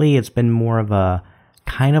 Lately, it's been more of a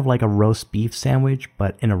kind of like a roast beef sandwich,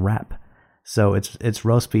 but in a wrap. So it's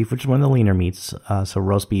roast beef, which is one of the leaner meats. So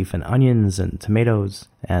roast beef and onions and tomatoes,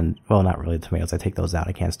 and well, not really tomatoes. I take those out.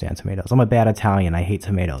 I can't stand tomatoes. I'm a bad Italian. I hate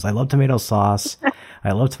tomatoes. I love tomato sauce.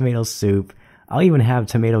 I love tomato soup. I'll even have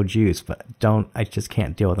tomato juice, but I just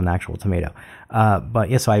can't deal with an actual tomato. But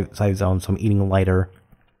yeah, so I'm eating lighter.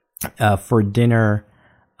 For dinner,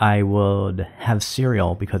 I would have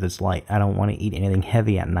cereal because it's light. I don't want to eat anything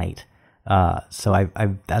heavy at night. So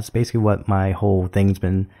that's basically what my whole thing's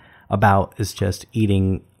been about, is just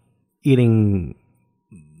eating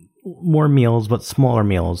more meals, but smaller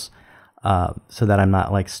meals, so that I'm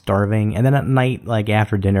not like starving. And then at night, like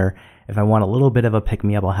after dinner, if I want a little bit of a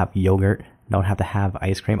pick-me-up, I'll have yogurt. Don't have to have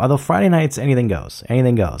ice cream. Although Friday nights, anything goes.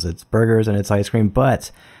 Anything goes. It's burgers and it's ice cream,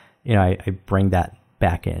 but I bring that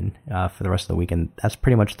back in for the rest of the weekend. That's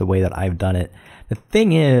pretty much the way that I've done it. The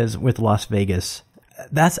thing is with Las Vegas,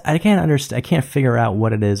 I can't figure out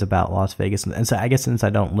what it is about Las Vegas, and so I guess since I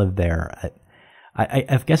don't live there,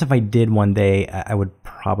 I guess if I did one day, I would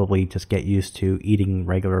probably just get used to eating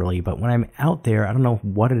regularly. But when I'm out there, I don't know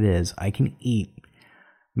what it is. I can eat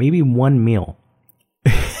maybe one meal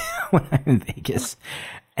when I'm in Vegas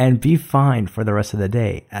and be fine for the rest of the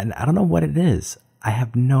day. And I don't know what it is. I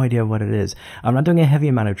have no idea what it is. I'm not doing a heavy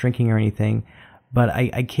amount of drinking or anything, but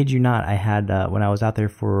I kid you not, I had, when I was out there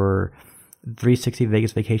for 360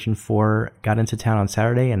 Vegas Vacation 4, got into town on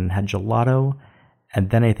Saturday and had gelato. And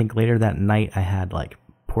then I think later that night I had like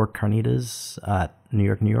pork carnitas, New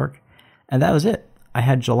York. And that was it. I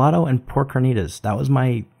had gelato and pork carnitas. That was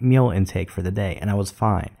my meal intake for the day. And I was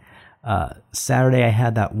fine. Saturday I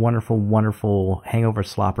had that wonderful, wonderful hangover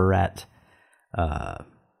slopper at, what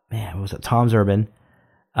was it? Tom's Urban.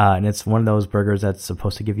 And it's one of those burgers that's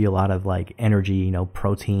supposed to give you a lot of like energy,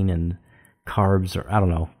 protein and carbs, or I don't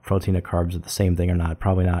know, protein and carbs are the same thing or not,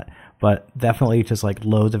 probably not. But definitely just like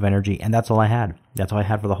loads of energy. And that's all I had. That's all I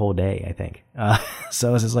had for the whole day, I think.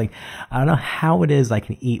 So it's just like, I don't know how it is I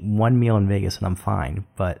can eat one meal in Vegas and I'm fine.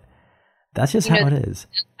 But that's just how it is.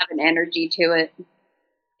 It have an energy to it.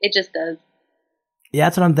 It just does. Yeah,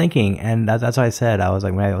 that's what I'm thinking. And that's what I said. I was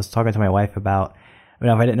like, when I was talking to my wife about, if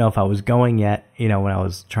I didn't know if I was going yet, when I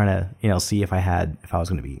was trying to, see if I was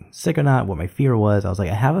going to be sick or not, what my fear was, I was like,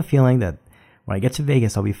 I have a feeling that when I get to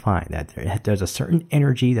Vegas, I'll be fine. That there's a certain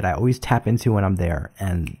energy that I always tap into when I'm there,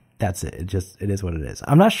 and that's it. It is what it is.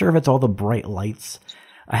 I'm not sure if it's all the bright lights.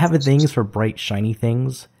 I have things for bright, shiny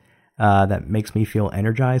things that makes me feel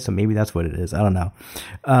energized. So maybe that's what it is. I don't know.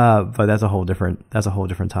 But that's a whole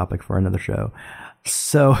different topic for another show.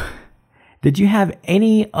 So, did you have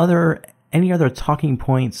any other talking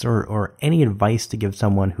points or any advice to give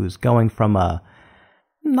someone who's going from a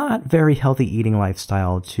not very healthy eating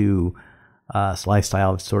lifestyle to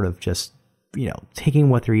lifestyle of sort of just, taking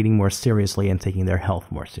what they're eating more seriously and taking their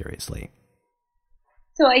health more seriously?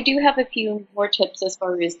 So I do have a few more tips as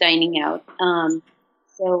far as dining out.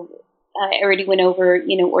 So I already went over,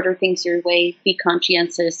 order things your way, be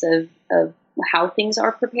conscientious of how things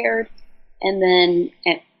are prepared, and then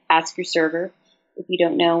ask your server if you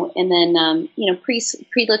don't know, and then,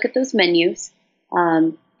 pre-look at those menus.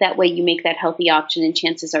 That way you make that healthy option, and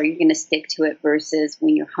chances are you're going to stick to it versus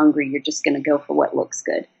when you're hungry, you're just going to go for what looks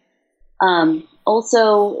good.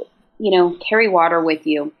 Also, carry water with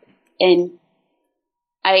you. And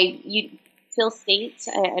Phil States,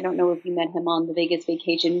 I don't know if you met him on the Vegas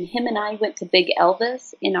Vacation. Him and I went to Big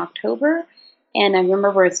Elvis in October. And I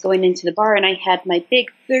remember I was going into the bar and I had my big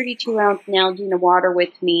 32-ounce Nalgene of water with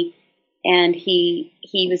me. And he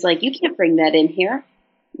was like, "You can't bring that in here."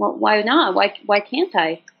 Well, why not? Why can't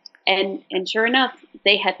I? And sure enough,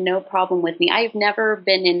 they had no problem with me. I've never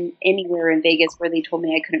been anywhere in Vegas where they told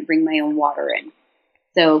me I couldn't bring my own water in.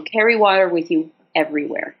 So carry water with you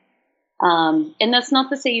everywhere. And that's not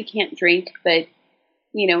to say you can't drink, but,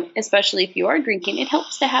 especially if you are drinking, it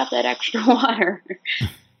helps to have that extra water.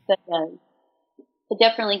 But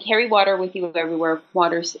definitely carry water with you everywhere.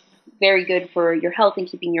 Water's very good for your health and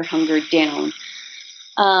keeping your hunger down.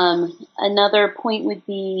 Another point would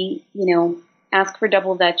be, ask for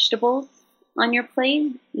double vegetables on your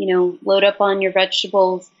plate. Load up on your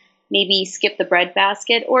vegetables, maybe skip the bread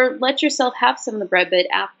basket, or let yourself have some of the bread, but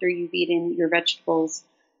after you've eaten your vegetables,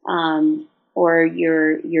 or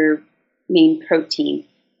your main protein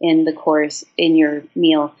in the course, in your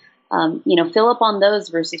meal. Fill up on those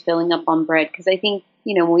versus filling up on bread. Because I think,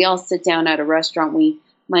 when we all sit down at a restaurant, we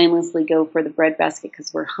mindlessly go for the bread basket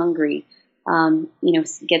because we're hungry.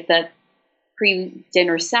 Get that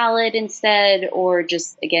pre-dinner salad instead, or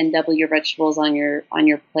just, again, double your vegetables on your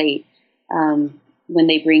plate when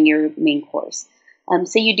they bring your main course.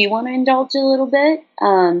 So you do want to indulge a little bit.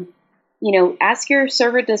 Ask your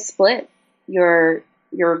server to split your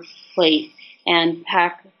plate and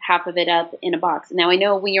pack half of it up in a box. Now, I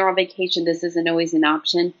know when you're on vacation, this isn't always an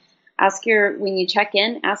option. When you check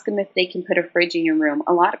in, ask them if they can put a fridge in your room.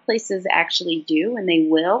 A lot of places actually do, and they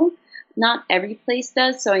will. Not every place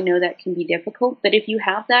does, so I know that can be difficult. But if you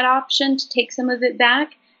have that option to take some of it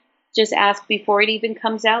back, just ask before it even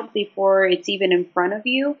comes out, before it's even in front of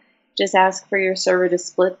you. Just ask for your server to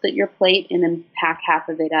split your plate and then pack half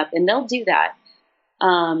of it up, and they'll do that.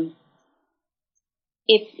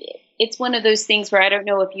 If it's one of those things where I don't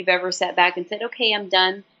know if you've ever sat back and said, "Okay, I'm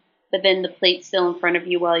done," but then the plate's still in front of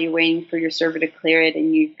you while you're waiting for your server to clear it,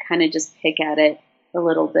 and you kind of just pick at it a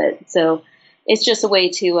little bit. So it's just a way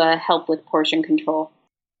to help with portion control.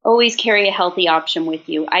 Always carry a healthy option with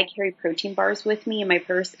you. I carry protein bars with me in my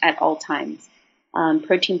purse at all times.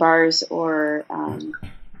 protein bars, or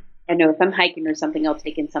I know if I'm hiking or something, I'll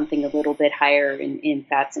take in something a little bit higher in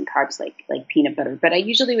fats and carbs, like peanut butter. But I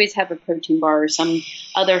usually always have a protein bar or some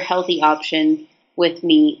other healthy option with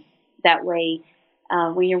me. That way,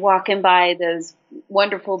 when you're walking by those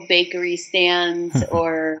wonderful bakery stands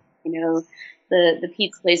or, the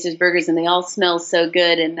pizza places, burgers, and they all smell so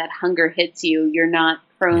good and that hunger hits you, you're not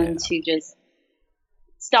prone to just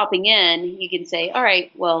stopping in. You can say, all right,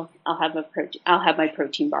 well, I'll have my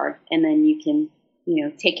protein bar, and then you can,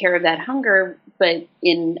 take care of that hunger, but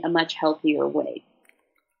in a much healthier way.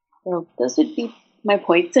 So those would be my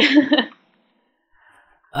points.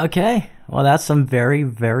 Okay. Well, that's some very,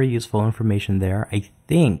 very useful information there. I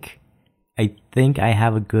think I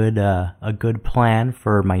have a good plan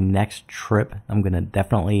for my next trip. I'm going to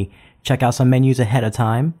definitely check out some menus ahead of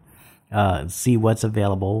time, see what's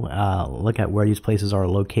available, look at where these places are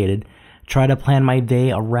located, try to plan my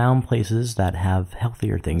day around places that have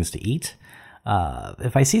healthier things to eat.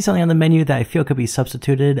 If I see something on the menu that I feel could be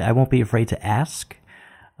substituted, I won't be afraid to ask.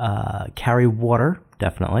 Carry water,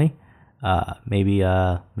 definitely. Maybe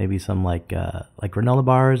some like granola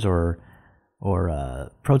bars or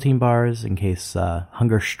protein bars in case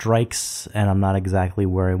hunger strikes and I'm not exactly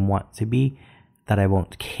where I want to be, that I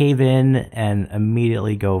won't cave in and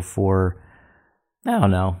immediately go for, I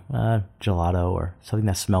don't know, gelato or something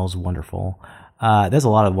that smells wonderful. There's a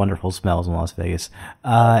lot of wonderful smells in Las Vegas.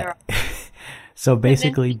 So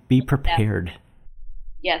basically, be prepared.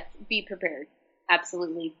 Yes, be prepared.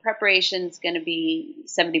 Absolutely. Preparation's going to be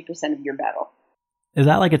 70% of your battle. Is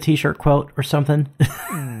that like a t-shirt quote or something?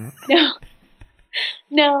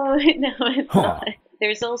 No, it's not.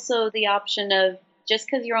 There's also the option of, just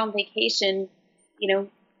because you're on vacation,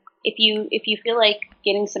 if you feel like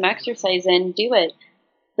getting some exercise in, do it.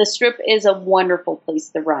 The Strip is a wonderful place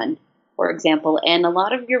to run, for example, and a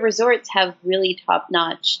lot of your resorts have really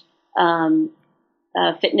top-notch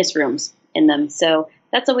fitness rooms in them. So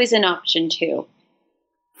that's always an option too.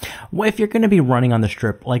 Well, if you're going to be running on the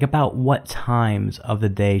Strip, like about what times of the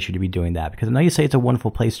day should you be doing that? Because I know you say it's a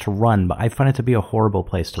wonderful place to run, but I find it to be a horrible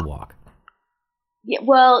place to walk. Yeah,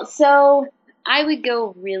 well, so I would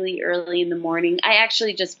go really early in the morning. I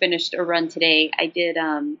actually just finished a run today. I did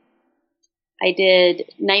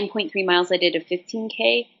 9.3 miles. I did a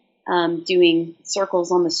 15K, doing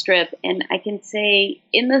circles on the Strip. And I can say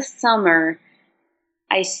in the summer,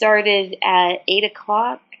 I started at 8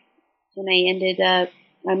 o'clock and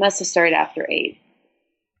I must have started after 8,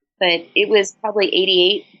 but it was probably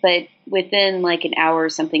 88, but within like an hour or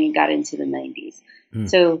something, it got into the 90s.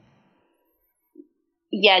 So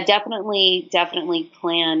yeah, definitely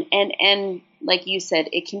plan. And like you said,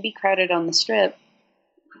 it can be crowded on the Strip.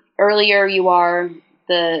 Earlier you are,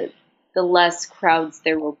 the less crowds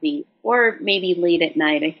there will be, or maybe late at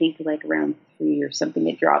night. I think like around 3 or something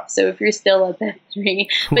it drops. So if you're still up at 3,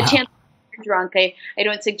 but chances you're drunk, I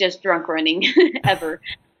don't suggest drunk running ever.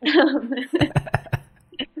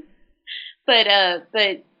 But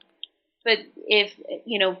if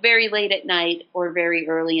very late at night or very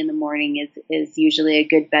early in the morning is usually a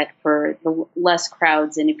good bet for the less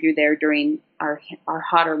crowds. And if you're there during our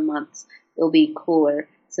hotter months, it'll be cooler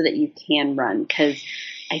so that you can run. Because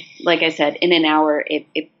like I said, in an hour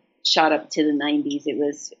it shot up to the 90s. It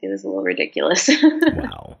was a little ridiculous.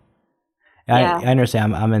 Wow. Yeah. I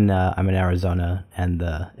understand. I'm in Arizona, and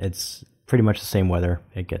it's pretty much the same weather.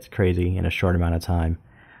 It gets crazy in a short amount of time.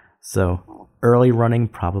 So early running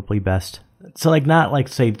probably best. So like not like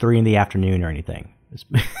say 3 in the afternoon or anything.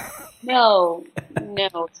 No,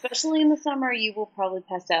 especially in the summer, you will probably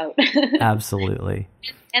pass out. Absolutely.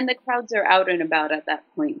 And the crowds are out and about at that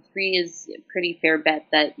point. 3 is a pretty fair bet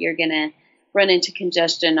that you're going to run into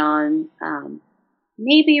congestion on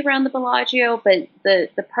maybe around the Bellagio, but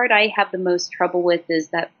the part I have the most trouble with is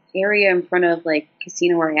that area in front of like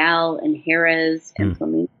Casino Royale and Harrah's and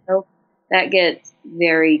Flamingo. That gets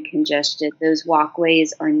very congested. Those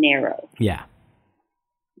walkways are narrow. Yeah.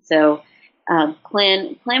 So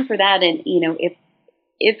plan for that, and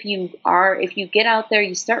if you get out there,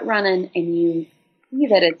 you start running, and you see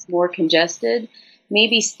that it's more congested,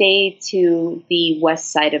 maybe stay to the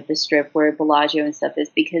west side of the Strip where Bellagio and stuff is,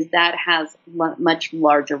 because that has much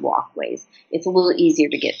larger walkways. It's a little easier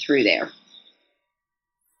to get through there.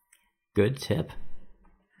 Good tip.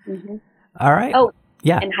 Mm-hmm. All right. Oh,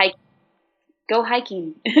 yeah. And go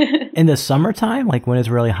hiking. In the summertime, like when it's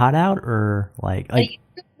really hot out, or like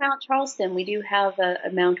Mount Charleston, we do have a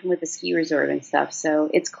mountain with a ski resort and stuff, so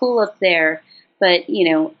it's cool up there. But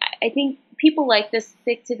I think people like to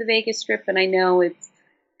stick to the Vegas Strip, and I know it's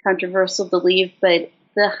controversial to leave, but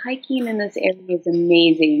the hiking in this area is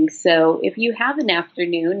amazing. So if you have an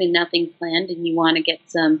afternoon and nothing planned and you want to get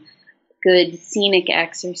some good scenic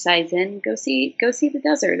exercise in, go see the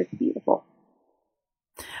desert. It's beautiful.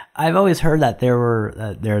 I've always heard that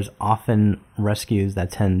there's often rescues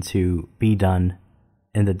that tend to be done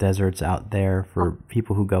in the deserts out there for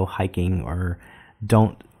people who go hiking or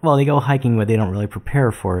don't. Well, they go hiking, but they don't really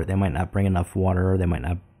prepare for it. They might not bring enough water. Or they might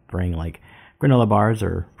not bring like granola bars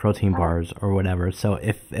or protein bars or whatever. So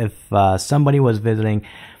if somebody was visiting,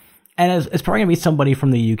 and it's probably gonna be somebody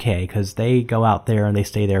from the UK because they go out there and they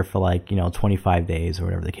stay there for like 25 days or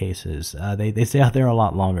whatever the case is. They stay out there a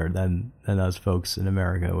lot longer than us folks in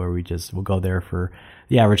America, where we'll go there for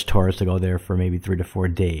the average tourist to go there for maybe 3 to 4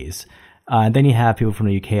 days. And then you have people from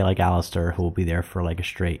the UK like Alistair who will be there for like a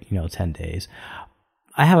straight 10 days.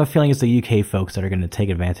 I have a feeling it's the UK folks that are going to take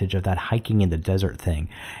advantage of that hiking in the desert thing.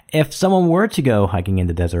 If someone were to go hiking in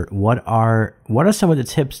the desert, what are some of the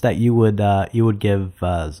tips that you would give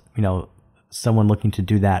someone looking to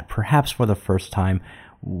do that, perhaps for the first time?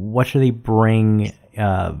 What should they bring?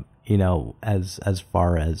 As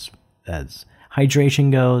far as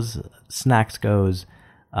hydration goes, snacks goes,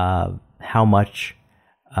 how much,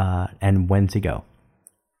 and when to go.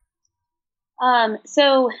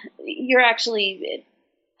 So you're actually,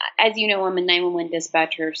 as you know, I'm a 911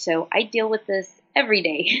 dispatcher, so I deal with this every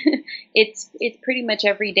day. It's pretty much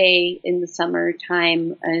every day in the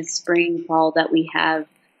summertime, spring, fall that we have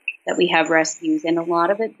rescues, and a lot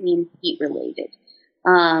of it being heat related.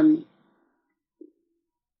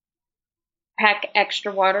 Pack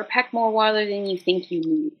extra water, pack more water than you think you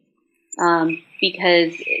need.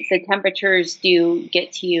 Because the temperatures do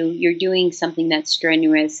get to you. You're doing something that's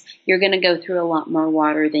strenuous. You're going to go through a lot more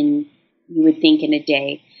water than you would think in a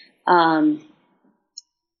day.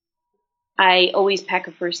 I always pack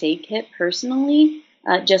a first aid kit personally,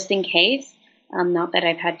 just in case. Not that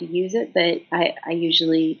I've had to use it, but I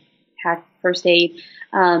usually pack first aid.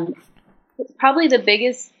 Probably the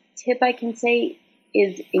biggest tip I can say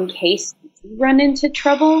is, in case you run into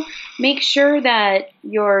trouble, make sure that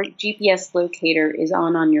your GPS locator is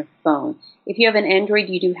on your phone. If you have an Android,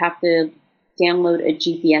 you do have to download a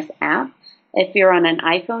GPS app. If you're on an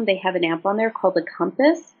iPhone, they have an app on there called the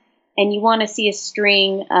Compass, and you want to see a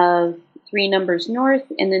string of 3 numbers north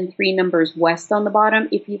and then 3 numbers west on the bottom.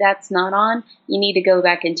 If that's not on, you need to go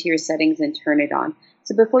back into your settings and turn it on.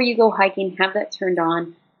 So before you go hiking, have that turned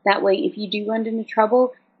on. That way, if you do run into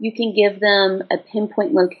trouble, you can give them a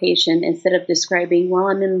pinpoint location instead of describing, well,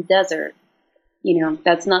 I'm in the desert.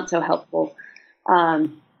 That's not so helpful.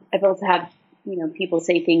 I've also had, people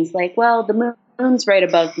say things like, well, the moon's right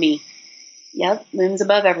above me. Yep, moon's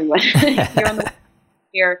above everyone. You're on the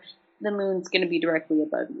here, the moon's going to be directly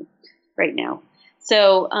above you right now.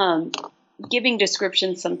 So giving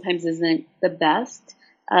descriptions sometimes isn't the best.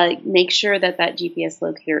 Make sure that GPS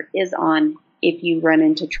locator is on if you run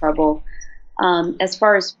into trouble. As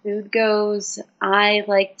far as food goes, I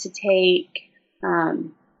like to take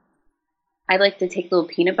little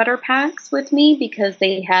peanut butter packs with me because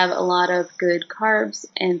they have a lot of good carbs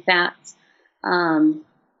and fats, along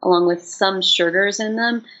with some sugars in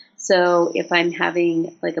them. So if I'm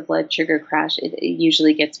having like a blood sugar crash, it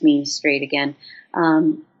usually gets me straight again.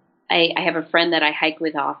 I have a friend that I hike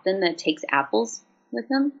with often that takes apples with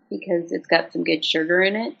them because it's got some good sugar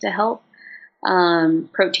in it to help.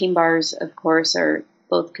 Protein bars, of course, are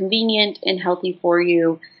both convenient and healthy for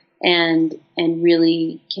you and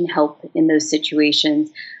really can help in those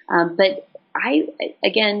situations. But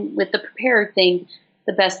again, with the prepare thing,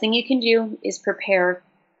 the best thing you can do is prepare.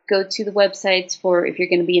 Go to the websites for, if you're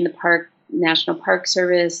going to be in the park, National Park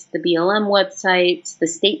Service, the BLM websites, the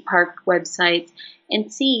state park websites,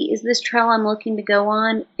 and see, is this trail I'm looking to go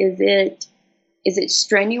on? Is it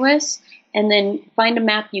strenuous? And then find a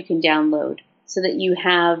map you can download so that you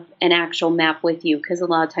have an actual map with you, because a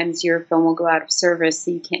lot of times your phone will go out of service,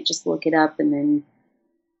 so you can't just look it up. And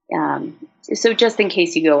then, so just in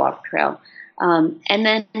case you go off trail. And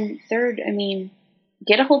then third,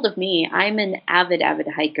 get a hold of me. I'm an avid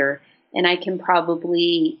hiker, and I can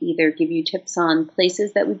probably either give you tips on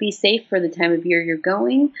places that would be safe for the time of year you're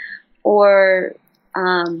going, or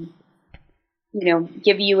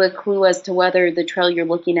give you a clue as to whether the trail you're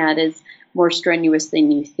looking at is more strenuous than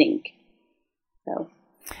you think. So.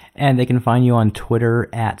 And they can find you on Twitter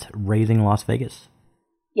at Raising Las Vegas.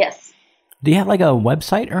 Yes. Do you have like a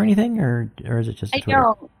website or anything, or is it just a Twitter? I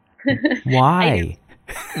don't. Why?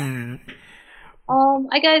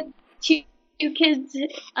 I got two kids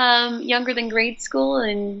younger than grade school,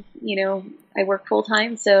 and I work full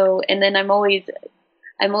time. So, and then I'm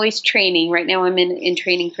always training. Right now, I'm in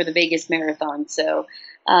training for the Vegas Marathon. So,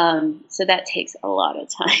 So that takes a lot of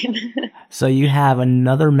time. So you have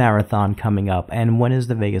another marathon coming up, and when is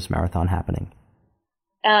the Vegas Marathon happening?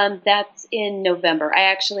 That's in November.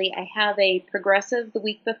 I have a progressive the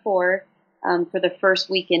week before for the first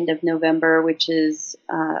weekend of November, which is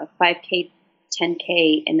 5K,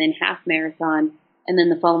 10K, and then half marathon. And then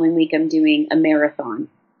the following week I'm doing a marathon,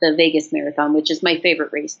 the Vegas Marathon, which is my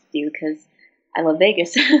favorite race to do because I love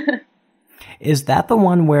Vegas. Is that the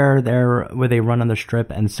one where they run on the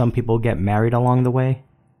Strip and some people get married along the way?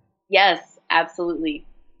 Yes, absolutely.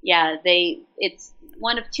 Yeah, it's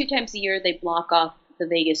one of 2 times a year they block off the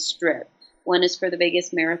Vegas Strip. One is for the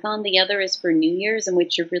Vegas Marathon. The other is for New Year's, in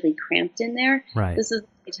which you're really cramped in there. Right. This is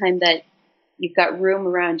the time that you've got room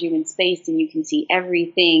around you in space and you can see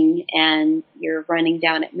everything, and you're running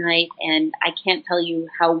down at night. And I can't tell you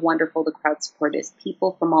how wonderful the crowd support is.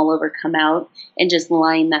 People from all over come out and just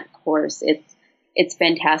line that course. It's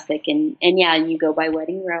fantastic. And yeah, you go by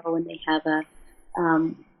Wedding Row, and they have a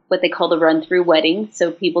what they call the run-through wedding.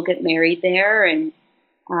 So people get married there, and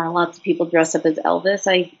lots of people dress up as Elvis.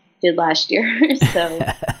 I did last year, so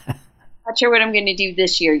not sure what I'm going to do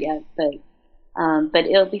this year yet, but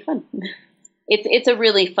it'll be fun. It's a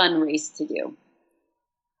really fun race to do.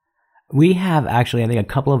 We have actually, I think, a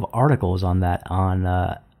couple of articles on that on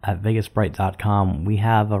at VegasBright.com. We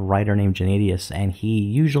have a writer named Janadius, and he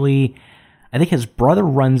usually, I think his brother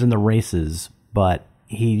runs in the races, but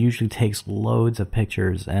he usually takes loads of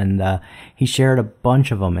pictures, and he shared a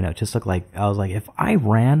bunch of them, and it just looked like, I was like, if I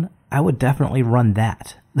ran, I would definitely run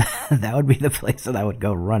that. That would be the place that I would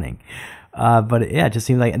go running. But yeah, it just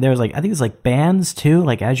seemed like there's like, I think it's like bands too.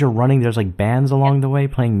 Like as you're running, there's like bands along the way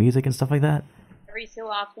playing music and stuff like that. Every so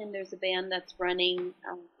often there's a band that's running,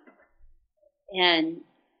 and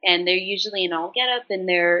they're usually in all getup, and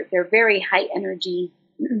they're very high energy.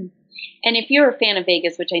 And if you're a fan of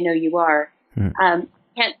Vegas, which I know you are,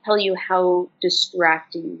 can't tell you how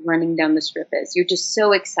distracting running down the Strip is. You're just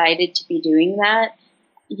so excited to be doing that.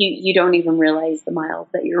 You don't even realize the miles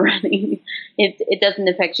that you're running. It doesn't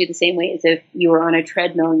affect you the same way as if you were on a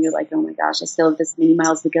treadmill and you're like, oh my gosh, I still have this many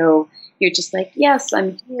miles to go. You're just like, yes,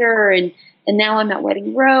 I'm here, and now I'm at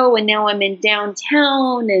Wedding Row, and now I'm in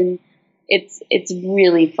downtown, and it's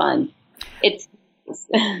really fun. It's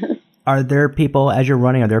Are there people, as you're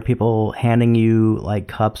running, are there people handing you like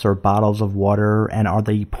cups or bottles of water, and are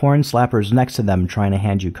the porn slappers next to them trying to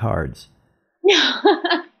hand you cards?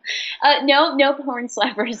 No porn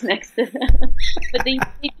slappers next to them, but they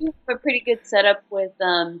do have a pretty good setup with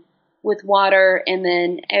water, and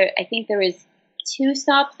then I think there was 2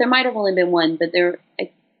 stops. There might have only been 1, but I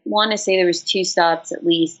want to say there was 2 stops at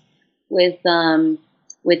least with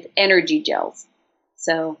energy gels.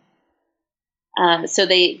 So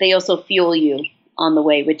they also fuel you on the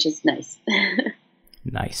way, which is nice.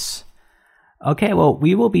 Nice. Okay, well,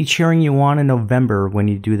 we will be cheering you on in November when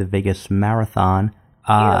you do the Vegas Marathon.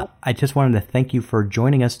 I just wanted to thank you for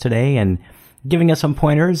joining us today and giving us some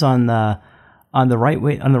pointers on the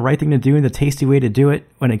right thing to do and the tasty way to do it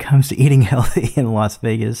when it comes to eating healthy in Las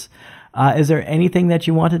Vegas. Is there anything that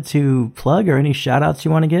you wanted to plug or any shout outs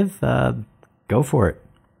you want to give? Go for it.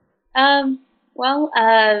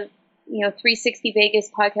 360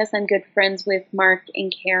 Vegas podcast. I'm good friends with Mark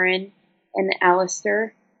and Karen and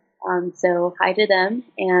Alistair. So hi to them,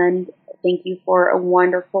 and thank you for a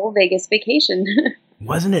wonderful Vegas vacation.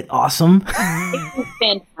 Wasn't it awesome? It was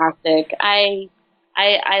fantastic. I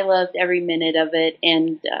loved every minute of it,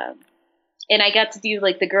 and I got to do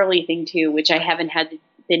like the girly thing too, which I haven't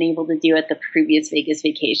been able to do at the previous Vegas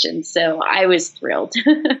vacation. So I was thrilled.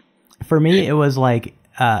 For me, it was like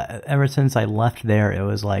ever since I left there, it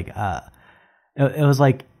was like it was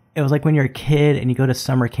like when you're a kid and you go to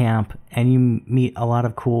summer camp and you meet a lot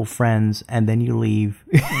of cool friends, and then you leave,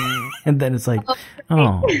 and then it's like,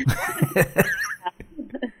 oh.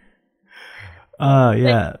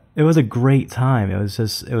 Yeah, it was a great time. It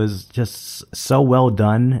was just so well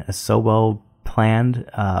done, so well planned.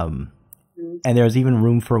 And there's even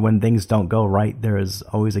room for when things don't go right. There is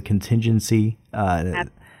always a contingency.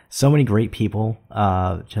 So many great people,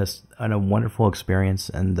 just a wonderful experience.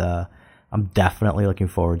 And, I'm definitely looking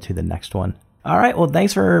forward to the next one. All right. Well,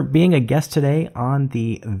 thanks for being a guest today on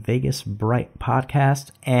the Vegas Bright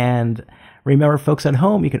podcast. And remember, folks at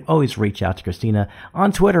home, you can always reach out to Christina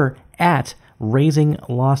on Twitter at Raising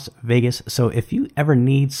Las Vegas. So if you ever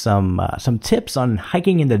need some tips on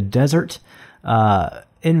hiking in the desert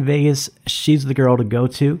in Vegas, she's the girl to go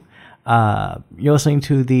to. You're listening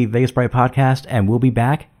to the Vegas Bright podcast, and we'll be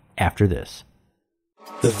back after this.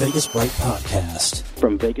 The Vegas Bright Podcast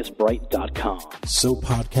from VegasBright.com. So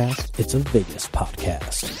podcast, it's a Vegas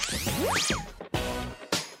podcast.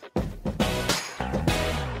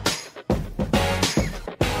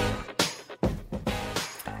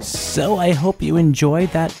 So I hope you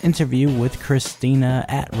enjoyed that interview with Christina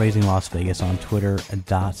at Raising Las Vegas on Twitter.com.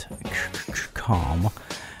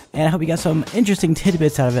 And I hope you got some interesting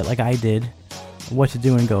tidbits out of it like I did. What to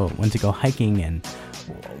do and when to go hiking and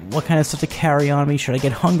what kind of stuff to carry on me. Should I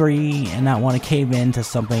get hungry and not want to cave into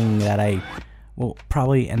something that I will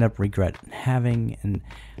probably end up regret having? And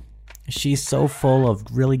she's so full of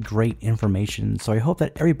really great information. So I hope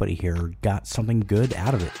that everybody here got something good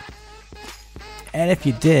out of it. And if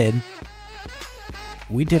you did,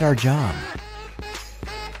 we did our job.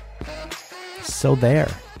 So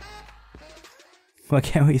there. What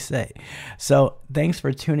can we say? So thanks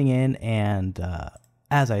for tuning in. And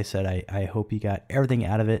as I said, I hope you got everything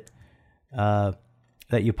out of it that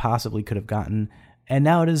you possibly could have gotten. And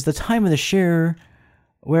now it is the time of the share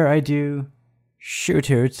where I do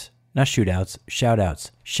shout-outs, not shootouts,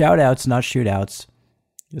 shout-outs. Shout-outs, not shootouts.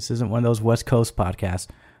 This isn't one of those West Coast podcasts.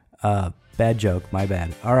 Bad joke, my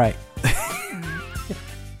bad. All right.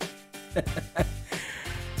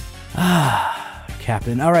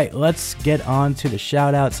 Captain. All right, let's get on to the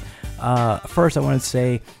shout-outs. First, I want to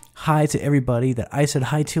say hi to everybody that I said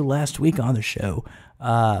hi to last week on the show.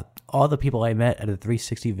 All the people I met at the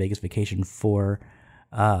 360 Vegas Vacation 4.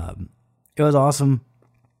 It was awesome.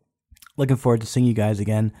 Looking forward to seeing you guys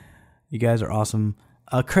again. You guys are awesome.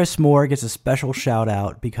 Chris Moore gets a special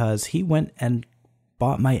shout-out because he went and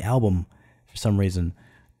bought my album for some reason.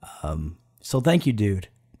 So thank you, dude.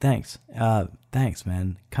 Thanks. Thanks,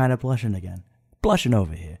 man. Kind of blushing again. Blushing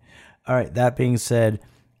over here. All right. That being said,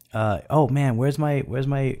 oh man, where's my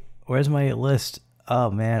list?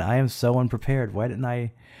 Oh man, I am so unprepared. Why didn't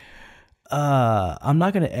I? I'm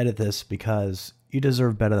not going to edit this because you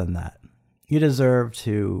deserve better than that. You deserve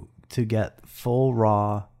to get full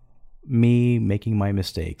raw me making my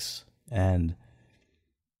mistakes, and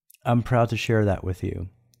I'm proud to share that with you.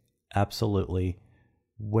 Absolutely.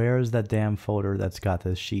 Where's that damn folder that's got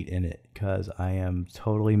this sheet in it? Because I am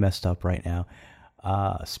totally messed up right now.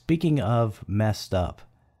 Speaking of messed up,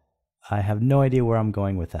 I have no idea where I'm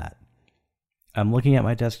going with that. I'm looking at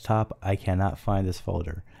my desktop. I cannot find this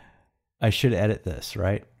folder. I should edit this,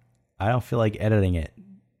 right? I don't feel like editing it,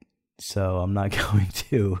 so I'm not going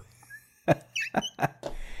to.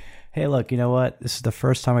 Hey, look, you know what? This is the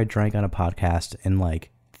first time I drank on a podcast in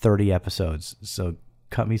like 30 episodes, so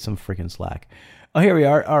cut me some freaking slack. Oh, here we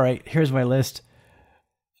are. All right, here's my list.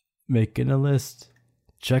 Making a list.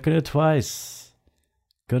 Checking it twice.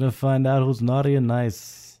 Gonna find out who's naughty and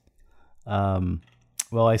nice. Well,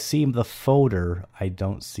 I see the folder. I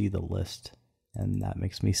don't see the list, and that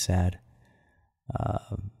makes me sad.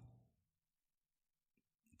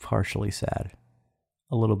 Partially sad.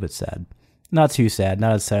 A little bit sad. Not too sad.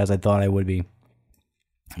 Not as sad as I thought I would be,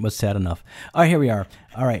 but sad enough. All right, here we are.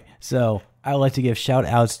 All right, so I would like to give shout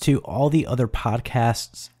outs to all the other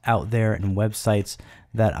podcasts out there and websites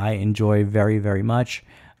that I enjoy very, very much.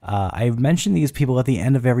 I've mentioned these people at the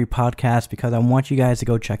end of every podcast because I want you guys to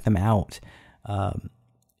go check them out.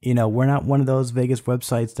 You know, we're not one of those Vegas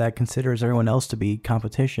websites that considers everyone else to be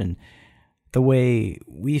competition. The way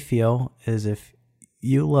we feel is if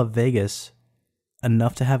you love Vegas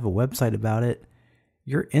enough to have a website about it,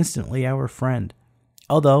 you're instantly our friend.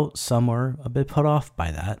 Although some are a bit put off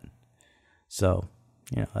by that. So,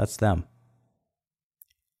 you know, that's them.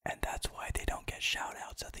 And that's why they don't get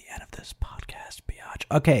shout-outs at the end of this podcast, biatch.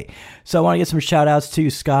 Okay, so I want to get some shout-outs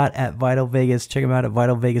to Scott at Vital Vegas. Check him out at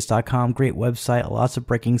vitalvegas.com. Great website. Lots of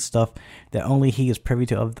breaking stuff that only he is privy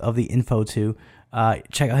to of the info to.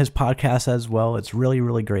 Check out his podcast as well. It's really,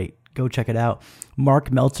 really great. Go check it out.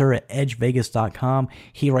 Mark Meltzer at edgevegas.com.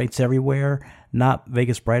 He writes everywhere. Not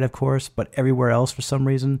Vegas Bright, of course, but everywhere else for some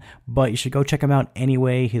reason. But you should go check him out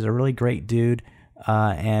anyway. He's a really great dude.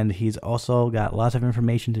 And he's also got lots of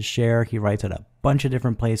information to share. He writes at a bunch of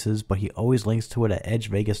different places, but he always links to it at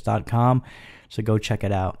edgevegas.com. So go check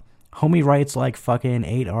it out. Homie writes like fucking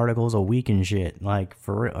 8 articles a week and shit. Like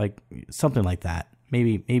for like something like that.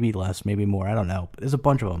 Maybe less, maybe more. I don't know. But there's a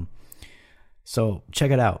bunch of them. So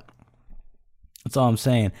check it out. That's all I'm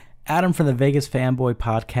saying. Adam from the Vegas Fanboy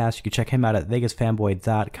Podcast. You can check him out at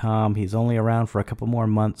vegasfanboy.com. He's only around for a couple more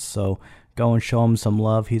months, so go and show him some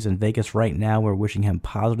love. He's in Vegas right now. We're wishing him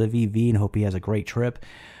positive EV and hope he has a great trip.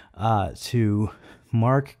 To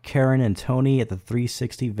Mark, Karen, and Tony at the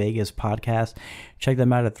 360 Vegas Podcast. Check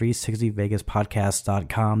them out at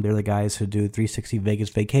 360vegaspodcast.com. They're the guys who do 360 Vegas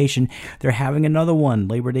Vacation. They're having another one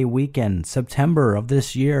Labor Day weekend, September of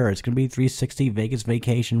this year. It's going to be 360 Vegas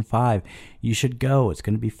Vacation 5. You should go. It's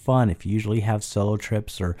going to be fun. If you usually have solo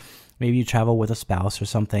trips or maybe you travel with a spouse or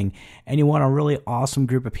something and you want a really awesome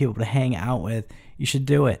group of people to hang out with, you should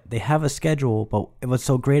do it. They have a schedule, but what's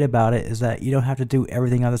so great about it is that you don't have to do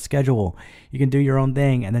everything on the schedule. You can do your own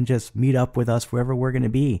thing and then just meet up with us wherever we're going to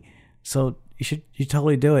be. So you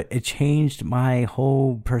totally do it. It changed my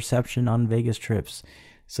whole perception on Vegas trips.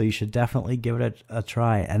 So you should definitely give it a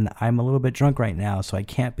try. And I'm a little bit drunk right now, so I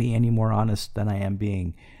can't be any more honest than I am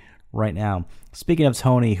being right now. Speaking of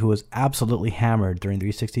Tony, who was absolutely hammered during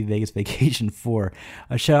 360 Vegas Vacation 4,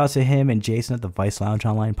 a shout out to him and Jason at the Vice Lounge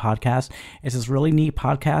Online podcast. It's this really neat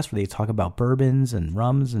podcast where they talk about bourbons and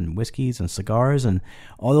rums and whiskeys and cigars and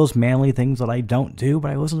all those manly things that I don't do, but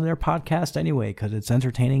I listen to their podcast anyway because it's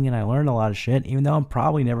entertaining and I learn a lot of shit, even though I'm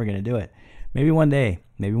probably never going to do it. Maybe one day.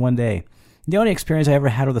 The only experience I ever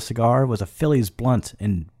had with a cigar was a Phillies blunt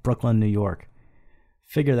in Brooklyn, New York.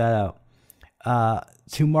 Figure that out.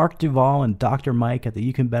 To Mark Duvall and Dr. Mike at the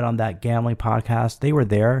You Can Bet on That Gambling podcast, they were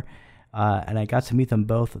there, and I got to meet them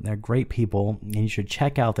both, and they're great people, and you should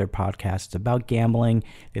check out their podcast. It's about gambling.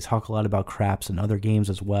 They talk a lot about craps and other games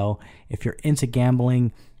as well. If you're into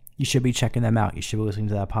gambling, you should be checking them out. You should be listening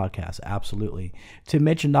to that podcast, absolutely. To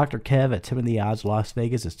Mitch and Dr. Kev at Tipping the Odds Las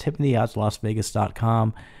Vegas, it's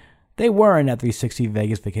tippingtheoddslasvegas.com. They were in at 360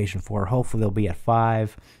 Vegas Vacation 4. Hopefully they'll be at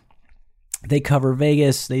 5. They cover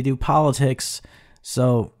Vegas. They do politics.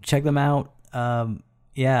 So check them out.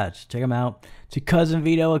 Check them out. To Cousin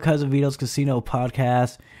Vito, a Cousin Vito's Casino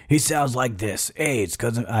podcast. He sounds like this. Hey, it's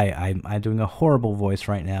Cousin. I'm doing a horrible voice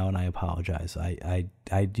right now, and I apologize. I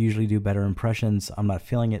usually do better impressions. I'm not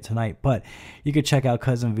feeling it tonight, but you could check out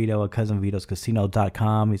Cousin Vito at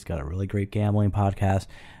cousinvitoscasino.com. He's got a really great gambling podcast.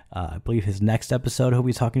 I believe his next episode, he'll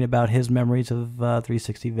be talking about his memories of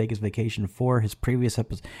 360 Vegas Vacation 4. His previous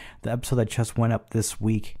episode, the episode that just went up this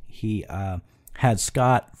week, he had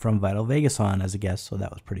Scott from Vital Vegas on as a guest, so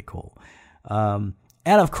that was pretty cool. And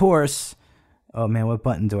of course, oh man, what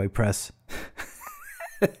button do I press?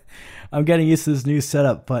 I'm getting used to this new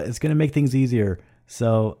setup, but it's going to make things easier,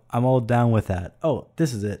 so I'm all down with that. Oh,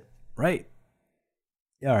 this is it, right?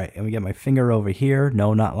 All right, and we get my finger over here.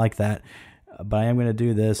 No, not like that, but I am going to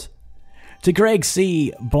do this. To Greg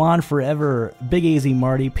C., Blonde Forever, Big Easy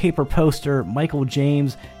Marty, Paper Poster, Michael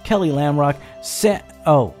James, Kelly Lamrock,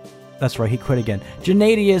 that's right, he quit again.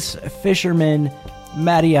 Janadius, Fisherman,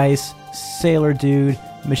 Matty Ice, Sailor Dude,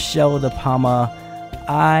 Michelle De Palma.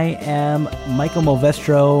 I am Michael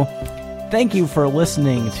Movestro. Thank you for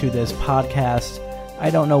listening to this podcast. I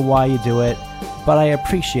don't know why you do it, but I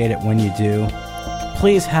appreciate it when you do.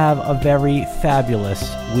 Please have a very fabulous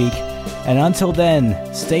week. And until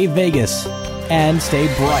then, stay Vegas and stay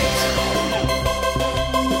bright.